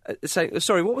 saying,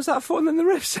 "Sorry, what was that for?" And then the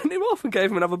ref sent him off and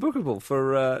gave him another bookable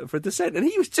for dissent. And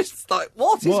he was just like,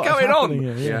 "What is What's going happening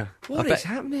on? here? Yeah. What is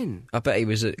happening?" I bet he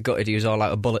was gutted. He was all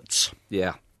out of bullets.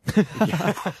 Yeah.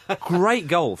 Great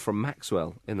goal from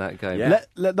Maxwell in that game. Yeah.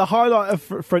 Let the highlight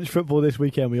of French football this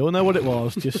weekend, we all know what it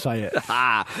was, just say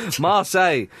it.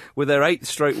 Marseille, with their 8th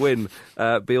straight win,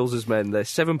 Bielsa's men, they're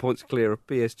 7 points clear of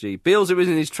PSG. Bielsa was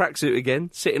in his tracksuit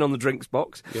again, sitting on the drinks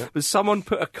box, but someone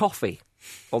put a coffee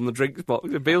on the drinks box.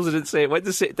 Bielsa didn't see it, went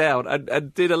to sit down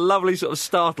and did a lovely sort of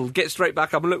startled, get straight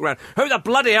back up and look around. Who the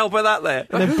bloody hell put that there?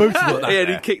 And then booted it. Yeah, and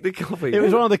he kicked the coffee. It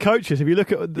was one of the coaches. If you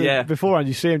look at the beforehand,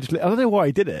 you see him just. I don't know why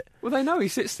he did it. Well, they know he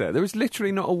sits there. There is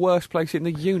literally not a worse place in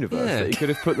the universe that he could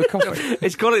have put the coffee.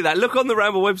 It's quality that. Look on the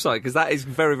Ramble website, because that is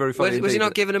very, very funny. Was he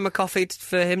not giving him a coffee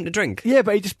for him to drink? Yeah,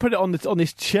 but he just put it on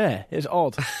his chair. It's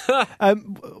odd.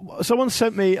 Someone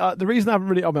sent me the reason I haven't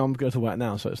really. I mean, I'm going to talk about it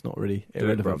now, so it's not really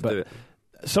irrelevant. Do it.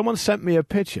 Someone sent me a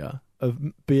picture of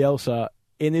Bielsa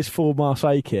in his full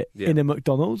Marseille kit in a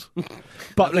McDonald's.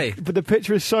 But the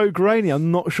picture is so grainy,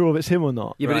 I'm not sure if it's him or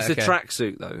not. Yeah, but it's a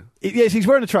tracksuit, though. Yes, he's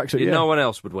wearing a tracksuit, No one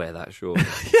else would wear that, sure.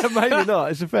 Yeah, maybe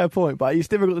not. It's a fair point, but he's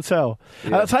difficult to tell. Yeah.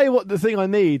 And I'll tell you what, the thing I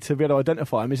need to be able to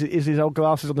identify him is his old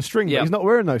glasses on the string. Yeah. But he's not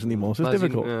wearing those anymore, so it's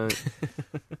difficult.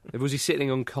 Was he sitting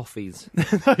on coffees?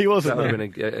 No, he wasn't. That would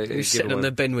have been a he was sitting on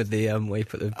the bin with the where you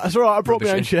put the. That's all right, I brought my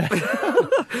own chair.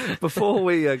 Before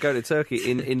we go to Turkey,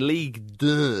 in Ligue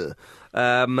 2,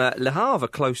 Le Havre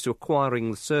close to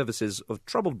acquiring the services of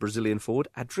troubled Brazilian forward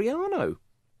Adriano.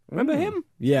 Remember him?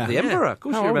 Yeah. The Emperor. Of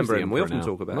course How you old is remember the him. We Emperor often now?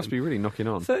 talk about him. Must be really knocking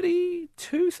on.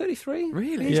 32, 33?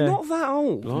 Really? He's Yeah. not that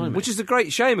old. Blimey. Which is a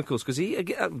great shame, of course, because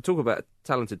talk about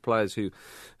talented players who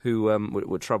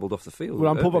were troubled off the field.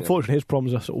 Well, earlier. unfortunately, his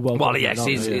problems are sort of well. Well, documented,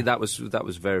 yes, aren't they? that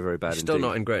was very, very bad Still indeed.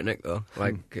 not in great nick though,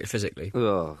 like physically.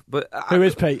 Ugh. But Who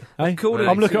is Pete? Hey? According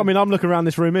I'm looking. to- I'm looking around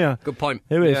this room here. Good point.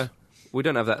 Who is? Yeah. We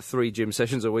don't have that 3 gym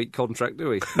sessions a week contract, do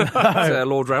we? That's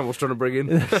Lord Randall's trying to bring in.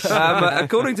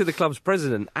 According to the club's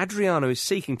president, Adriano is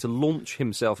seeking to launch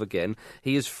himself again.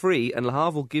 He is free, and Le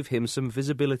Havre will give him some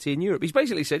visibility in Europe. He's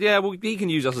basically said, "Yeah, well, he can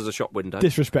use us as a shop window."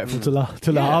 Disrespectful to Le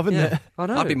Havre, isn't it? I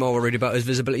know. I'd be more worried about his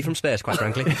visibility from space, quite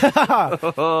frankly.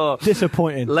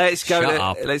 Disappointing. Let's go to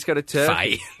Fight.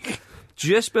 Turkey.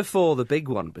 Just before the big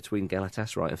one between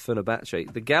Galatasaray and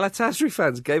Fenerbahce, the Galatasaray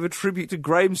fans gave a tribute to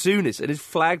Graham Souness and his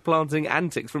flag-planting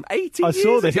antics from 80 I years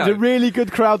saw this. ago. It's a really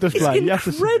good crowd display. It's You have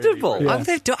to see- incredible. Yeah.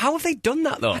 How have they done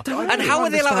that though? And really how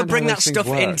are they allowed to understand bring how that those stuff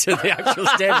things into the actual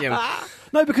stadium?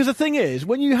 No, because the thing is,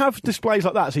 when you have displays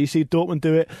like that, so you see Dortmund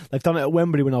do it, they've done it at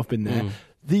Wembley when I've been there.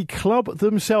 The club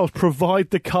themselves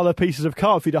provide the colour pieces of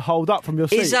card for you to hold up from your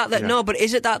seat. Is that no? But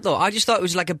is it that though? I just thought it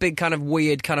was like a big kind of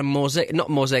weird kind of mosaic, not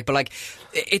mosaic, but like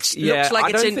it Yeah, looks like I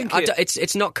it's don't in. think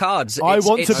It's not cards. I It's-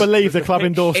 want to it's- believe the club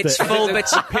endorsed It's it. full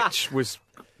bits. The pitch was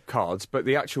cards, but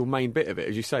the actual main bit of it,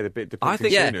 as you say, the bit I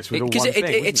think- depicting Yeah, Souness was all because one thing,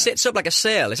 it wasn't sits up like a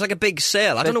sail. It's like a big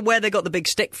sail. I don't know where they got the big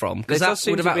stick from There because does that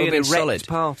seem would to have be an been erect solid.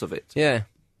 part of it. Yeah,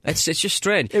 it's just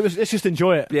strange. Let's just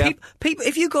enjoy it. Yeah. People,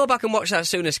 if you go back and watch that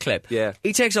Souness clip, Yeah.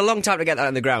 he takes a long time to get that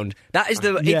on the ground. That is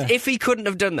the Yeah. if he couldn't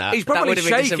have done that, He's that probably would have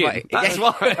been shaking. disappointing. That's Yeah.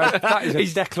 why. That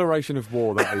is a declaration of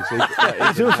war, that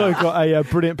is. He's also got a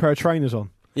brilliant pair of trainers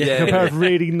on. Yeah. A pair of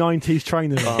really 90s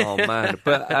trainers on. Oh man!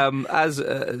 But as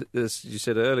you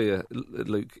said earlier,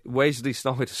 Luke, Wesley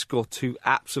Sneijder scored 2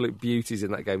 absolute beauties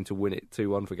in that game to win it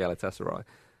 2-1 for Galatasaray.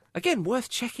 Again, worth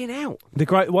checking out.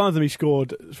 One of them he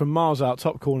scored from miles out,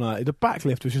 top corner. The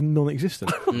backlift was just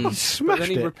non-existent. He smashed But then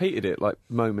he it. repeated it like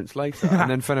moments later, and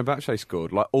then Fenerbahce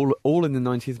scored like all in the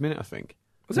 90th minute, I think.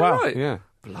 Was that right? Yeah.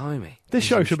 Blimey. This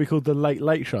show should be called The Late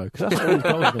Late Show, because that's what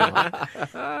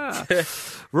he's like.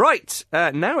 Right,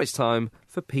 now it's time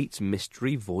for Pete's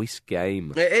Mystery Voice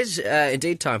Game. It is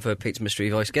indeed time for Pete's Mystery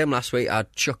Voice Game. Last week I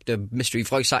chucked a mystery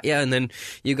voice at you, and then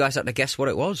you guys had to guess what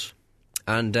it was.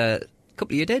 And a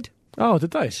couple of you did. Oh,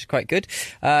 did they? It's quite good.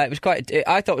 I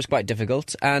thought it was quite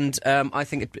difficult, and I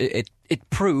think it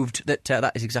proved that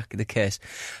that is exactly the case.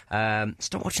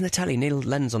 Stop watching the telly. Neil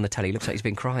Lennon's on the telly. Looks like he's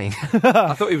been crying.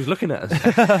 I thought he was looking at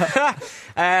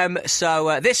us.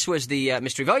 So this was the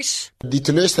mystery voice. Die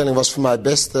teleurstelling was voor mij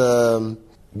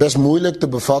best moeilijk te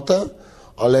bevatten.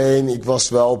 Alleen ik was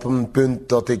wel op een punt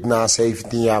dat ik na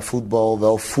 17 jaar voetbal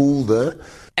wel voelde.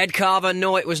 Ed Carver,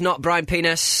 no, it was not. Brian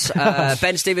Penis.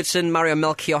 Ben Stevenson, Mario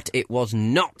Melchiot, it was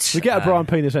not. We get a Brian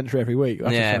Penis entry every week.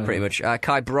 Yeah, pretty much.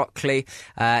 Kai Brockley,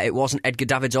 it wasn't Edgar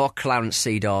Davids or Clarence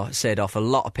Seedorf. A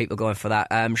lot of people going for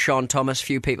that. Sean Thomas,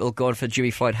 few people going for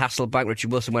Dewey Floyd Hasselbank.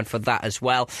 Richard Wilson went for that as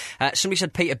well. Somebody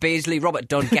said Peter Beasley. Robert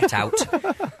Dunn, get out.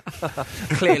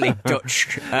 Clearly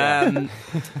Dutch. The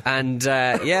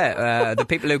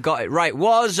people who got it right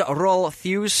was Roll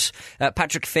Thews,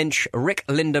 Patrick Finch, Rick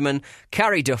Lindemann,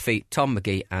 Carrie Duffy, Tom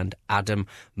McGee and Adam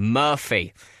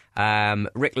Murphy.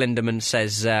 Rick Lindemann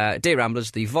says, Dear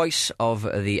Ramblers, the voice of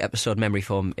the episode memory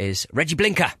foam is Reggie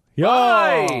Blinker.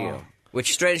 Yo!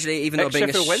 Which, strangely, even though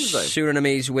being a Wednesday.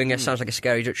 Surinamese winger sounds like a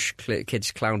scary Dutch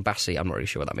kid's clown Bassie, I'm not really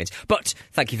sure what that means. But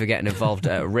thank you for getting involved,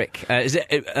 Rick.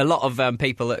 A lot of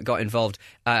people that got involved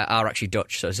are actually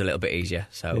Dutch, so it's a little bit easier.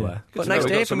 So, but nice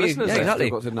to hear from you. Yeah,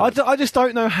 exactly. I just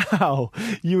don't know how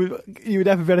you would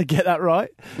ever be able to get that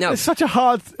right. No. It's such a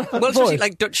hard Well, especially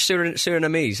like Dutch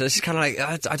Surinamese. So it's kind of like,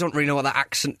 I don't really know what that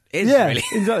accent is, really.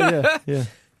 Exactly, yeah.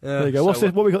 There you go. What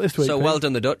we got this week? So well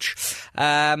done, the Dutch.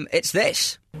 It's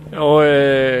this. Jag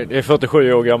är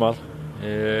 47 år gammal.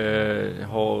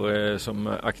 Har som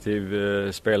aktiv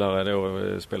spelare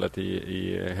då spelat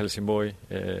i Helsingborg,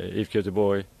 IFK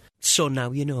Göteborg. So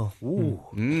now you know.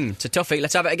 It's a toughie.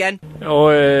 Let's have it again.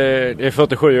 Jag är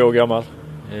 47 år gammal.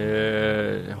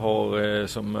 Har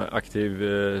som aktiv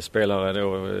spelare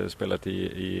då spelat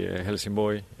i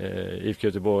Helsingborg, IFK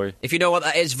Göteborg. If you know what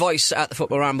that is, voice at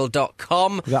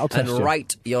thefootballramble.com and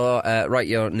write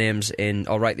your names in,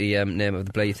 or write the name of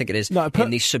the player you think it is in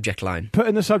the subject line. Put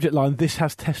in the subject line, this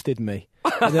has tested me.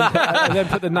 and then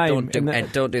put the name.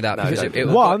 Don't do that. No, because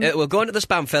it will go into the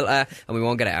spam filter and we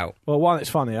won't get it out. Well, one, it's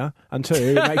funnier, and two,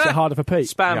 it makes it harder for Pete.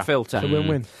 Spam filter. It's a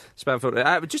win-win. Spam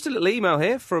filter. Just a little email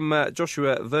here from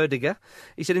Joshua Verdiger.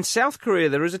 He said, in South Korea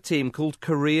there is a team called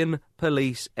Korean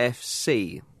Police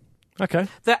FC. Okay.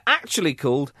 They're actually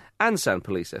called Ansan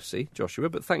Police FC, Joshua,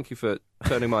 but thank you for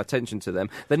turning my attention to them.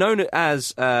 They're known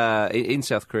as, in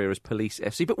South Korea, as Police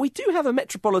FC, but we do have a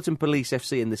Metropolitan Police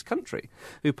FC in this country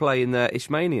who play in the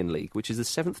Isthmian League, which is the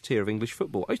 7th tier of English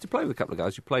football. I used to play with a couple of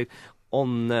guys who played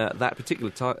on that particular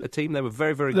team. They were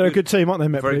very, very good. They're a good team, aren't they,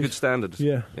 Met Very Police? good standards.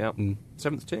 Yeah.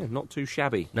 7th tier, not too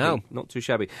shabby. No. Not too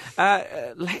shabby.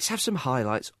 Let's have some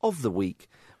highlights of the week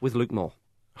with Luke Moore.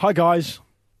 Hi, guys.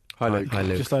 Hi, Luke. Hi,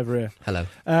 Luke. Just over here. Hello.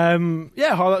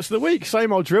 Highlights of the week.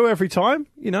 Same old drill every time,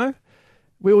 you know.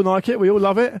 We all like it. We all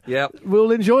love it. Yeah. We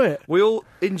all enjoy it. We all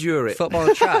endure it. Football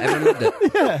and chat, everyone loved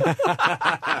it.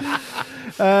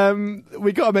 Yeah.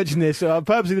 We got to mention this. I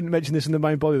purposely didn't mention this in the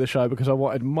main body of the show because I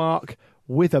wanted Mark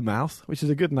Withermouth, which is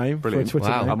a good name Brilliant. for a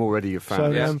Twitter Wow. name. I'm already a fan.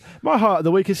 So, Yes. my highlight of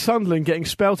the week is Sunderland getting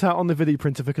spelt out on the video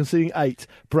printer for conceding 8,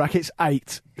 brackets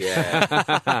 8.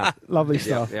 Yeah. Lovely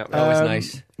stuff. Yeah. Always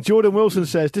nice. Jordan Wilson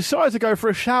says, decided to go for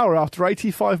a shower after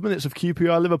 85 minutes of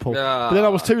QPR Liverpool. But then I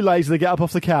was too lazy to get up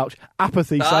off the couch.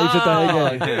 Apathy saves the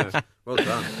day again. Yeah. Well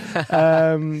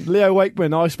done. Leo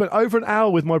Wakeman, I spent over an hour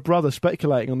with my brother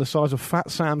speculating on the size of Fat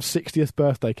Sam's 60th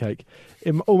birthday cake.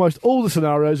 In almost all the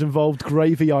scenarios involved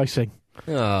gravy icing.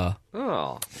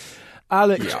 Oh.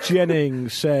 Alex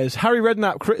Jennings says, Harry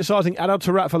Redknapp criticising Adel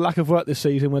Taarabt for lack of work this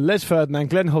season when Les Ferdinand,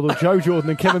 Glenn Hoddle, Joe Jordan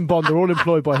and Kevin Bond are all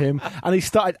employed by him, and he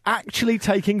started actually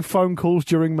taking phone calls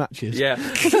during matches. Yeah.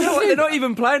 You know what? They're not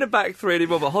even playing a back three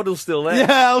anymore, but Hoddle's still there.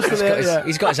 Yeah, also there, yeah.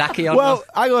 He's got his Aki on. Well,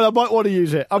 hang on, I might want to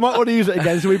use it. I might want to use it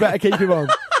again, so we better keep him on.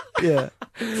 Yeah.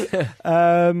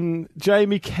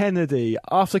 Jamie Kennedy.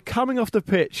 After coming off the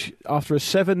pitch after a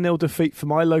 7-0 defeat for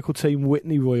my local team,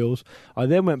 Whitney Royals, I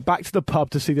then went back to the pub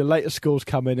to see the latest scores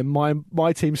come in, and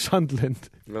my team, Sunderland,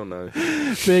 Oh no.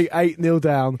 being 8-0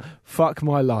 down. Fuck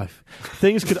my life.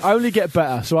 Things could only get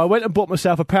better, so I went and bought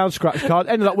myself a £1 scratch card,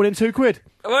 ended up winning £2.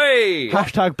 Hey!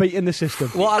 Hashtag beating the system.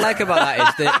 What I like about that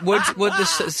is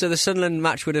that the Sunderland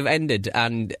match would have ended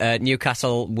and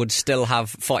Newcastle would still have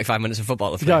 45 minutes of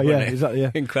football to play. Yeah, exactly.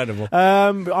 Yeah. Incredible.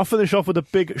 I'll finish off with a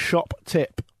big shop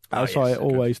tip, as I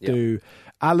always do.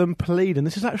 Alan Pleeden.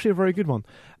 This is actually a very good one.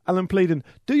 Alan Pleeden,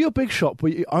 do your big shop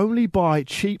where you only buy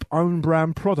cheap own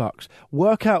brand products.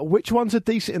 Work out which ones are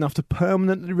decent enough to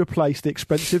permanently replace the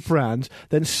expensive brands,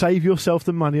 then save yourself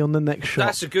the money on the next shop.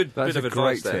 That's a good bit of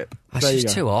advice there. tip. That's just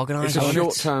too organised. It's a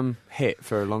short-term hit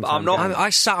for a long-term. I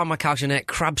sat on my couch and ate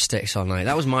crab sticks all night.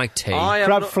 That was my tea.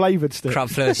 Crab flavoured sticks. Crab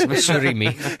flavoured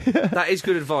surimi. That is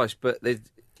good advice, but they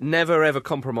never ever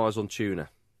compromise on tuna.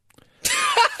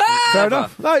 Fair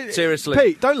enough. No, seriously.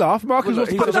 Pete, don't laugh. Marcus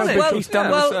wants to put his own big He's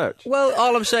done research. Well,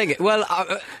 all I'm saying is,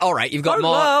 all right, you've got Don't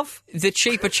more. laugh. The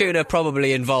cheaper tuna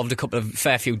probably involved a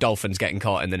fair few dolphins getting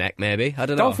caught in the neck, maybe. I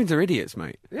don't know. Dolphins are idiots,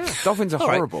 mate. Yeah. Dolphins are All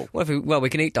right. horrible. Well, we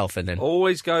can eat dolphin then.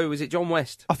 Always go, is it John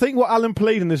West? I think what Alan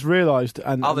Pleeden has realised,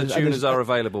 and Other tunas are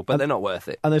available, but they're not worth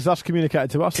it. and there's thus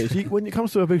communicated to us, is when it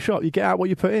comes to a big shop, you get out what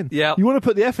you put in. Yeah. You want to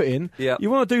put the effort in. Yeah. You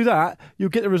want to do that, you'll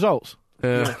get the results.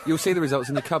 You'll see the results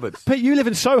in the cupboards. Pete, you live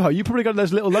in Soho. You probably go to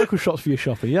those little local shops for your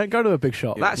shopping. You don't go to a big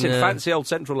shop. That's in fancy old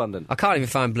central London. I can't even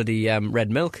find bloody red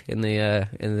milk in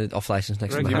the off licence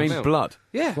next to my You house. mean blood?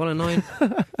 Yeah. Well, annoying.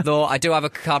 Though I do have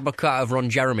a cardboard cutout of Ron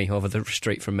Jeremy over the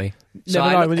street from me. So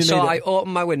Never know when you need I it.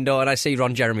 open my window and I see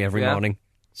Ron Jeremy every morning.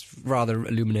 It's rather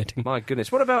illuminating. My goodness.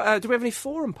 What about, do we have any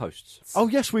forum posts? Oh,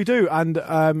 yes, we do. And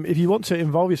if you want to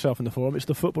involve yourself in the forum, it's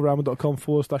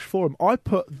thefootballramble.com/forum. I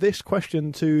put this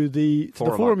question to the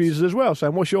forum users as well,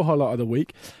 saying, what's your highlight of the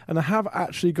week? And I have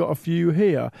actually got a few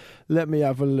here. Let me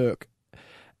have a look.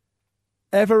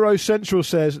 Evero Central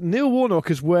says, Neil Warnock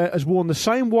has worn the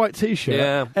same white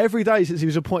T-shirt every day since he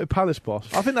was appointed Palace boss.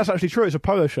 I think that's actually true. It's a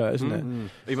polo shirt, isn't it?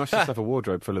 He must just have a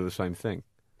wardrobe full of the same thing.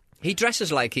 He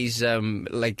dresses like he's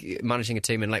like managing a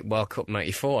team in like World Cup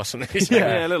 '94 or something.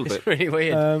 Yeah, a little bit. It's really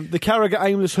weird. The Carragher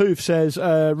Aimless Hoof says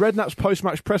Redknapp's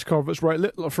post-match press conference where it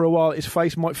looked like for a while his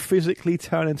face might physically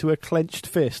turn into a clenched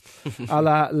fist, a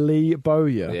la Lee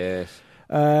Bowyer. Yes.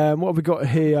 What have we got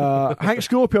here? Hank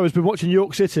Scorpio has been watching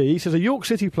York City. He says a York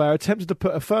City player attempted to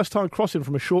put a first-time cross in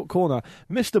from a short corner,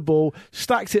 missed the ball,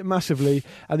 stacked it massively,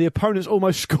 and the opponents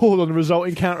almost scored on the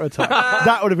resulting counter-attack.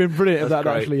 That would have been brilliant if that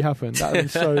actually happened. That would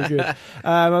have been so good.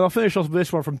 And I'll finish off with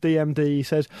this one from DMD. He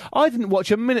says, I didn't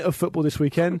watch a minute of football this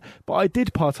weekend, but I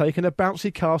did partake in a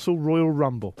bouncy castle Royal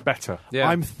Rumble. Better. Yeah.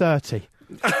 I'm 30.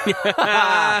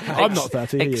 I'm not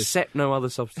 30. Except no other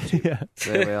substitute. Yeah.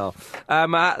 There we are.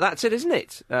 That's it, isn't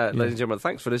it? Ladies and gentlemen,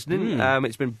 thanks for listening.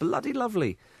 It's been bloody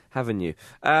lovely having you.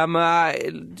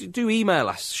 Do email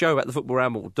us,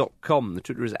 show@thefootballramble.com. The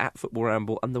Twitter is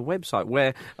 @footballramble, and the website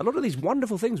where a lot of these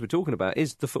wonderful things we're talking about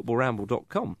is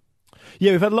thefootballramble.com.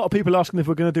 Yeah, we've had a lot of people asking if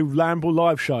we're going to do Lamble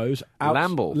live shows.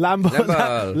 Lamble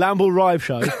live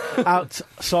shows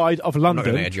outside of London. I'm not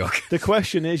going to make a joke. The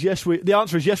question is, the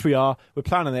answer is yes, we are. We're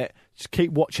planning it. Just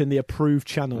keep watching the approved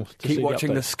channels. Keep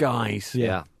watching the skies.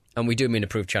 Yeah. And we do mean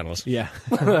approved channels. Yeah.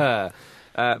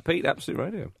 Pete, Absolute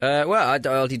Radio. Well, I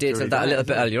already did that a little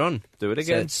bit earlier on. Do it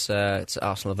again. So it's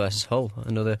Arsenal versus Hull.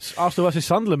 It's Arsenal versus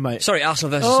Sunderland, mate. Sorry, Arsenal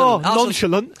versus Sunderland.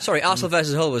 Nonchalant. Sorry, Arsenal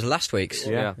versus Hull was last week's.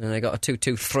 Yeah. And they got a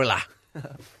 2-2 thriller.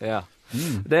 Yeah.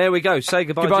 There we go. Say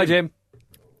goodbye, Goodbye, Jim.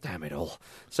 Damn it all.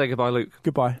 Say goodbye, Luke.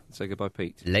 Goodbye. Say goodbye,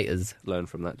 Pete. Laters. Learn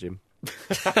from that, Jim.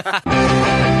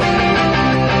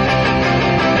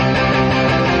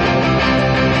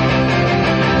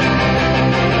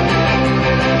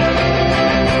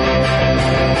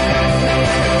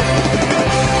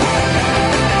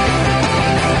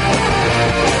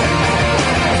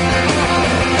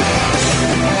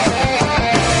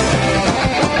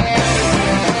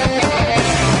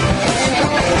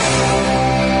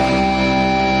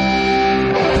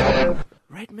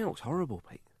 Red milk's horrible,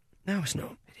 Pete. No, it's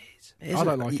not. It is. I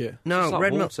don't like it. No, It's like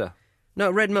red milk. water. No,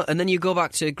 red milk, and then you go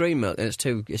back to green milk, and it's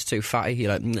too fatty.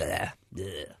 You're like, bleh,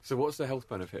 bleh. So what's the health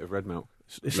benefit of red milk?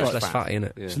 It's Less like fatty, isn't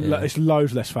it? it's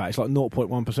loads less fat. It's like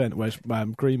 0.1%, whereas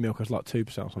green milk is like 2%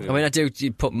 or something. I mean, I do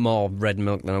put more red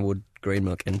milk than I would green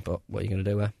milk in, but what are you going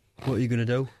to do? What are you going to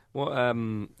do? What? How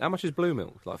much is blue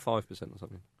milk? Like 5% or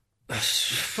something.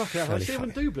 Fuck yeah, I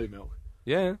even do blue milk.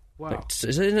 Yeah. Wow.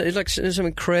 It's like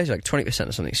something crazy, like 20%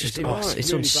 or something. It's just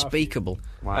it's really unspeakable.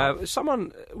 Wow.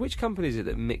 Which company is it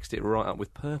that mixed it right up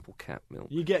with Purple Cap milk?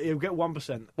 You'll get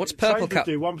 1%. What's Purple Cap?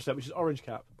 Do 1%, which is Orange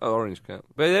Cap. Oh, Orange Cap.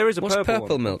 But there is a What's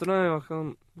purple one. milk? I don't know. I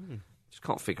can't. Just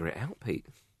can't figure it out, Pete.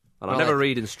 And I never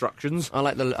read instructions. I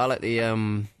like the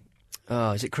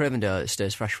is it Cravendale that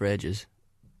stays fresh for ages?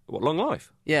 What, Long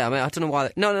Life? Yeah, I mean, I don't know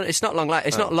why. No, it's not Long Life.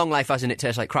 It's not Long Life as in it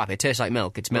tastes like crap. It tastes like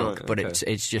milk. It's milk, Right, but okay.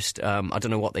 it's just I don't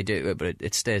know what they do to it, but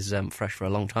it stays fresh for a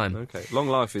long time. Okay. Long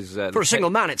Life is For a single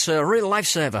man, it's a real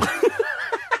lifesaver.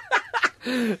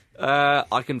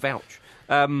 I can vouch.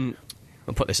 I'll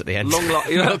put this at the end.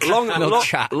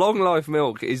 Long Life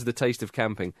milk is the taste of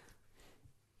camping.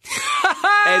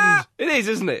 And it is,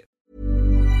 isn't it?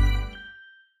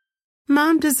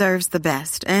 Mom deserves the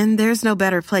best, and there's no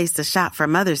better place to shop for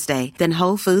Mother's Day than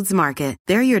Whole Foods Market.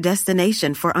 They're your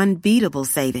destination for unbeatable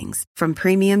savings, from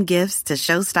premium gifts to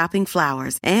show-stopping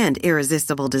flowers and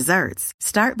irresistible desserts.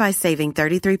 Start by saving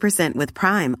 33% with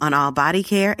Prime on all body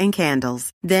care and candles.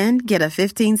 Then get a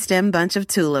 15-stem bunch of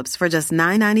tulips for just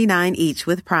 $9.99 each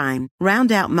with Prime.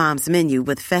 Round out Mom's menu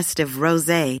with festive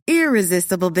rosé,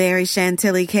 irresistible berry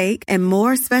chantilly cake, and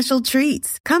more special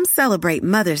treats. Come celebrate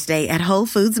Mother's Day at Whole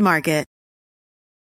Foods Market.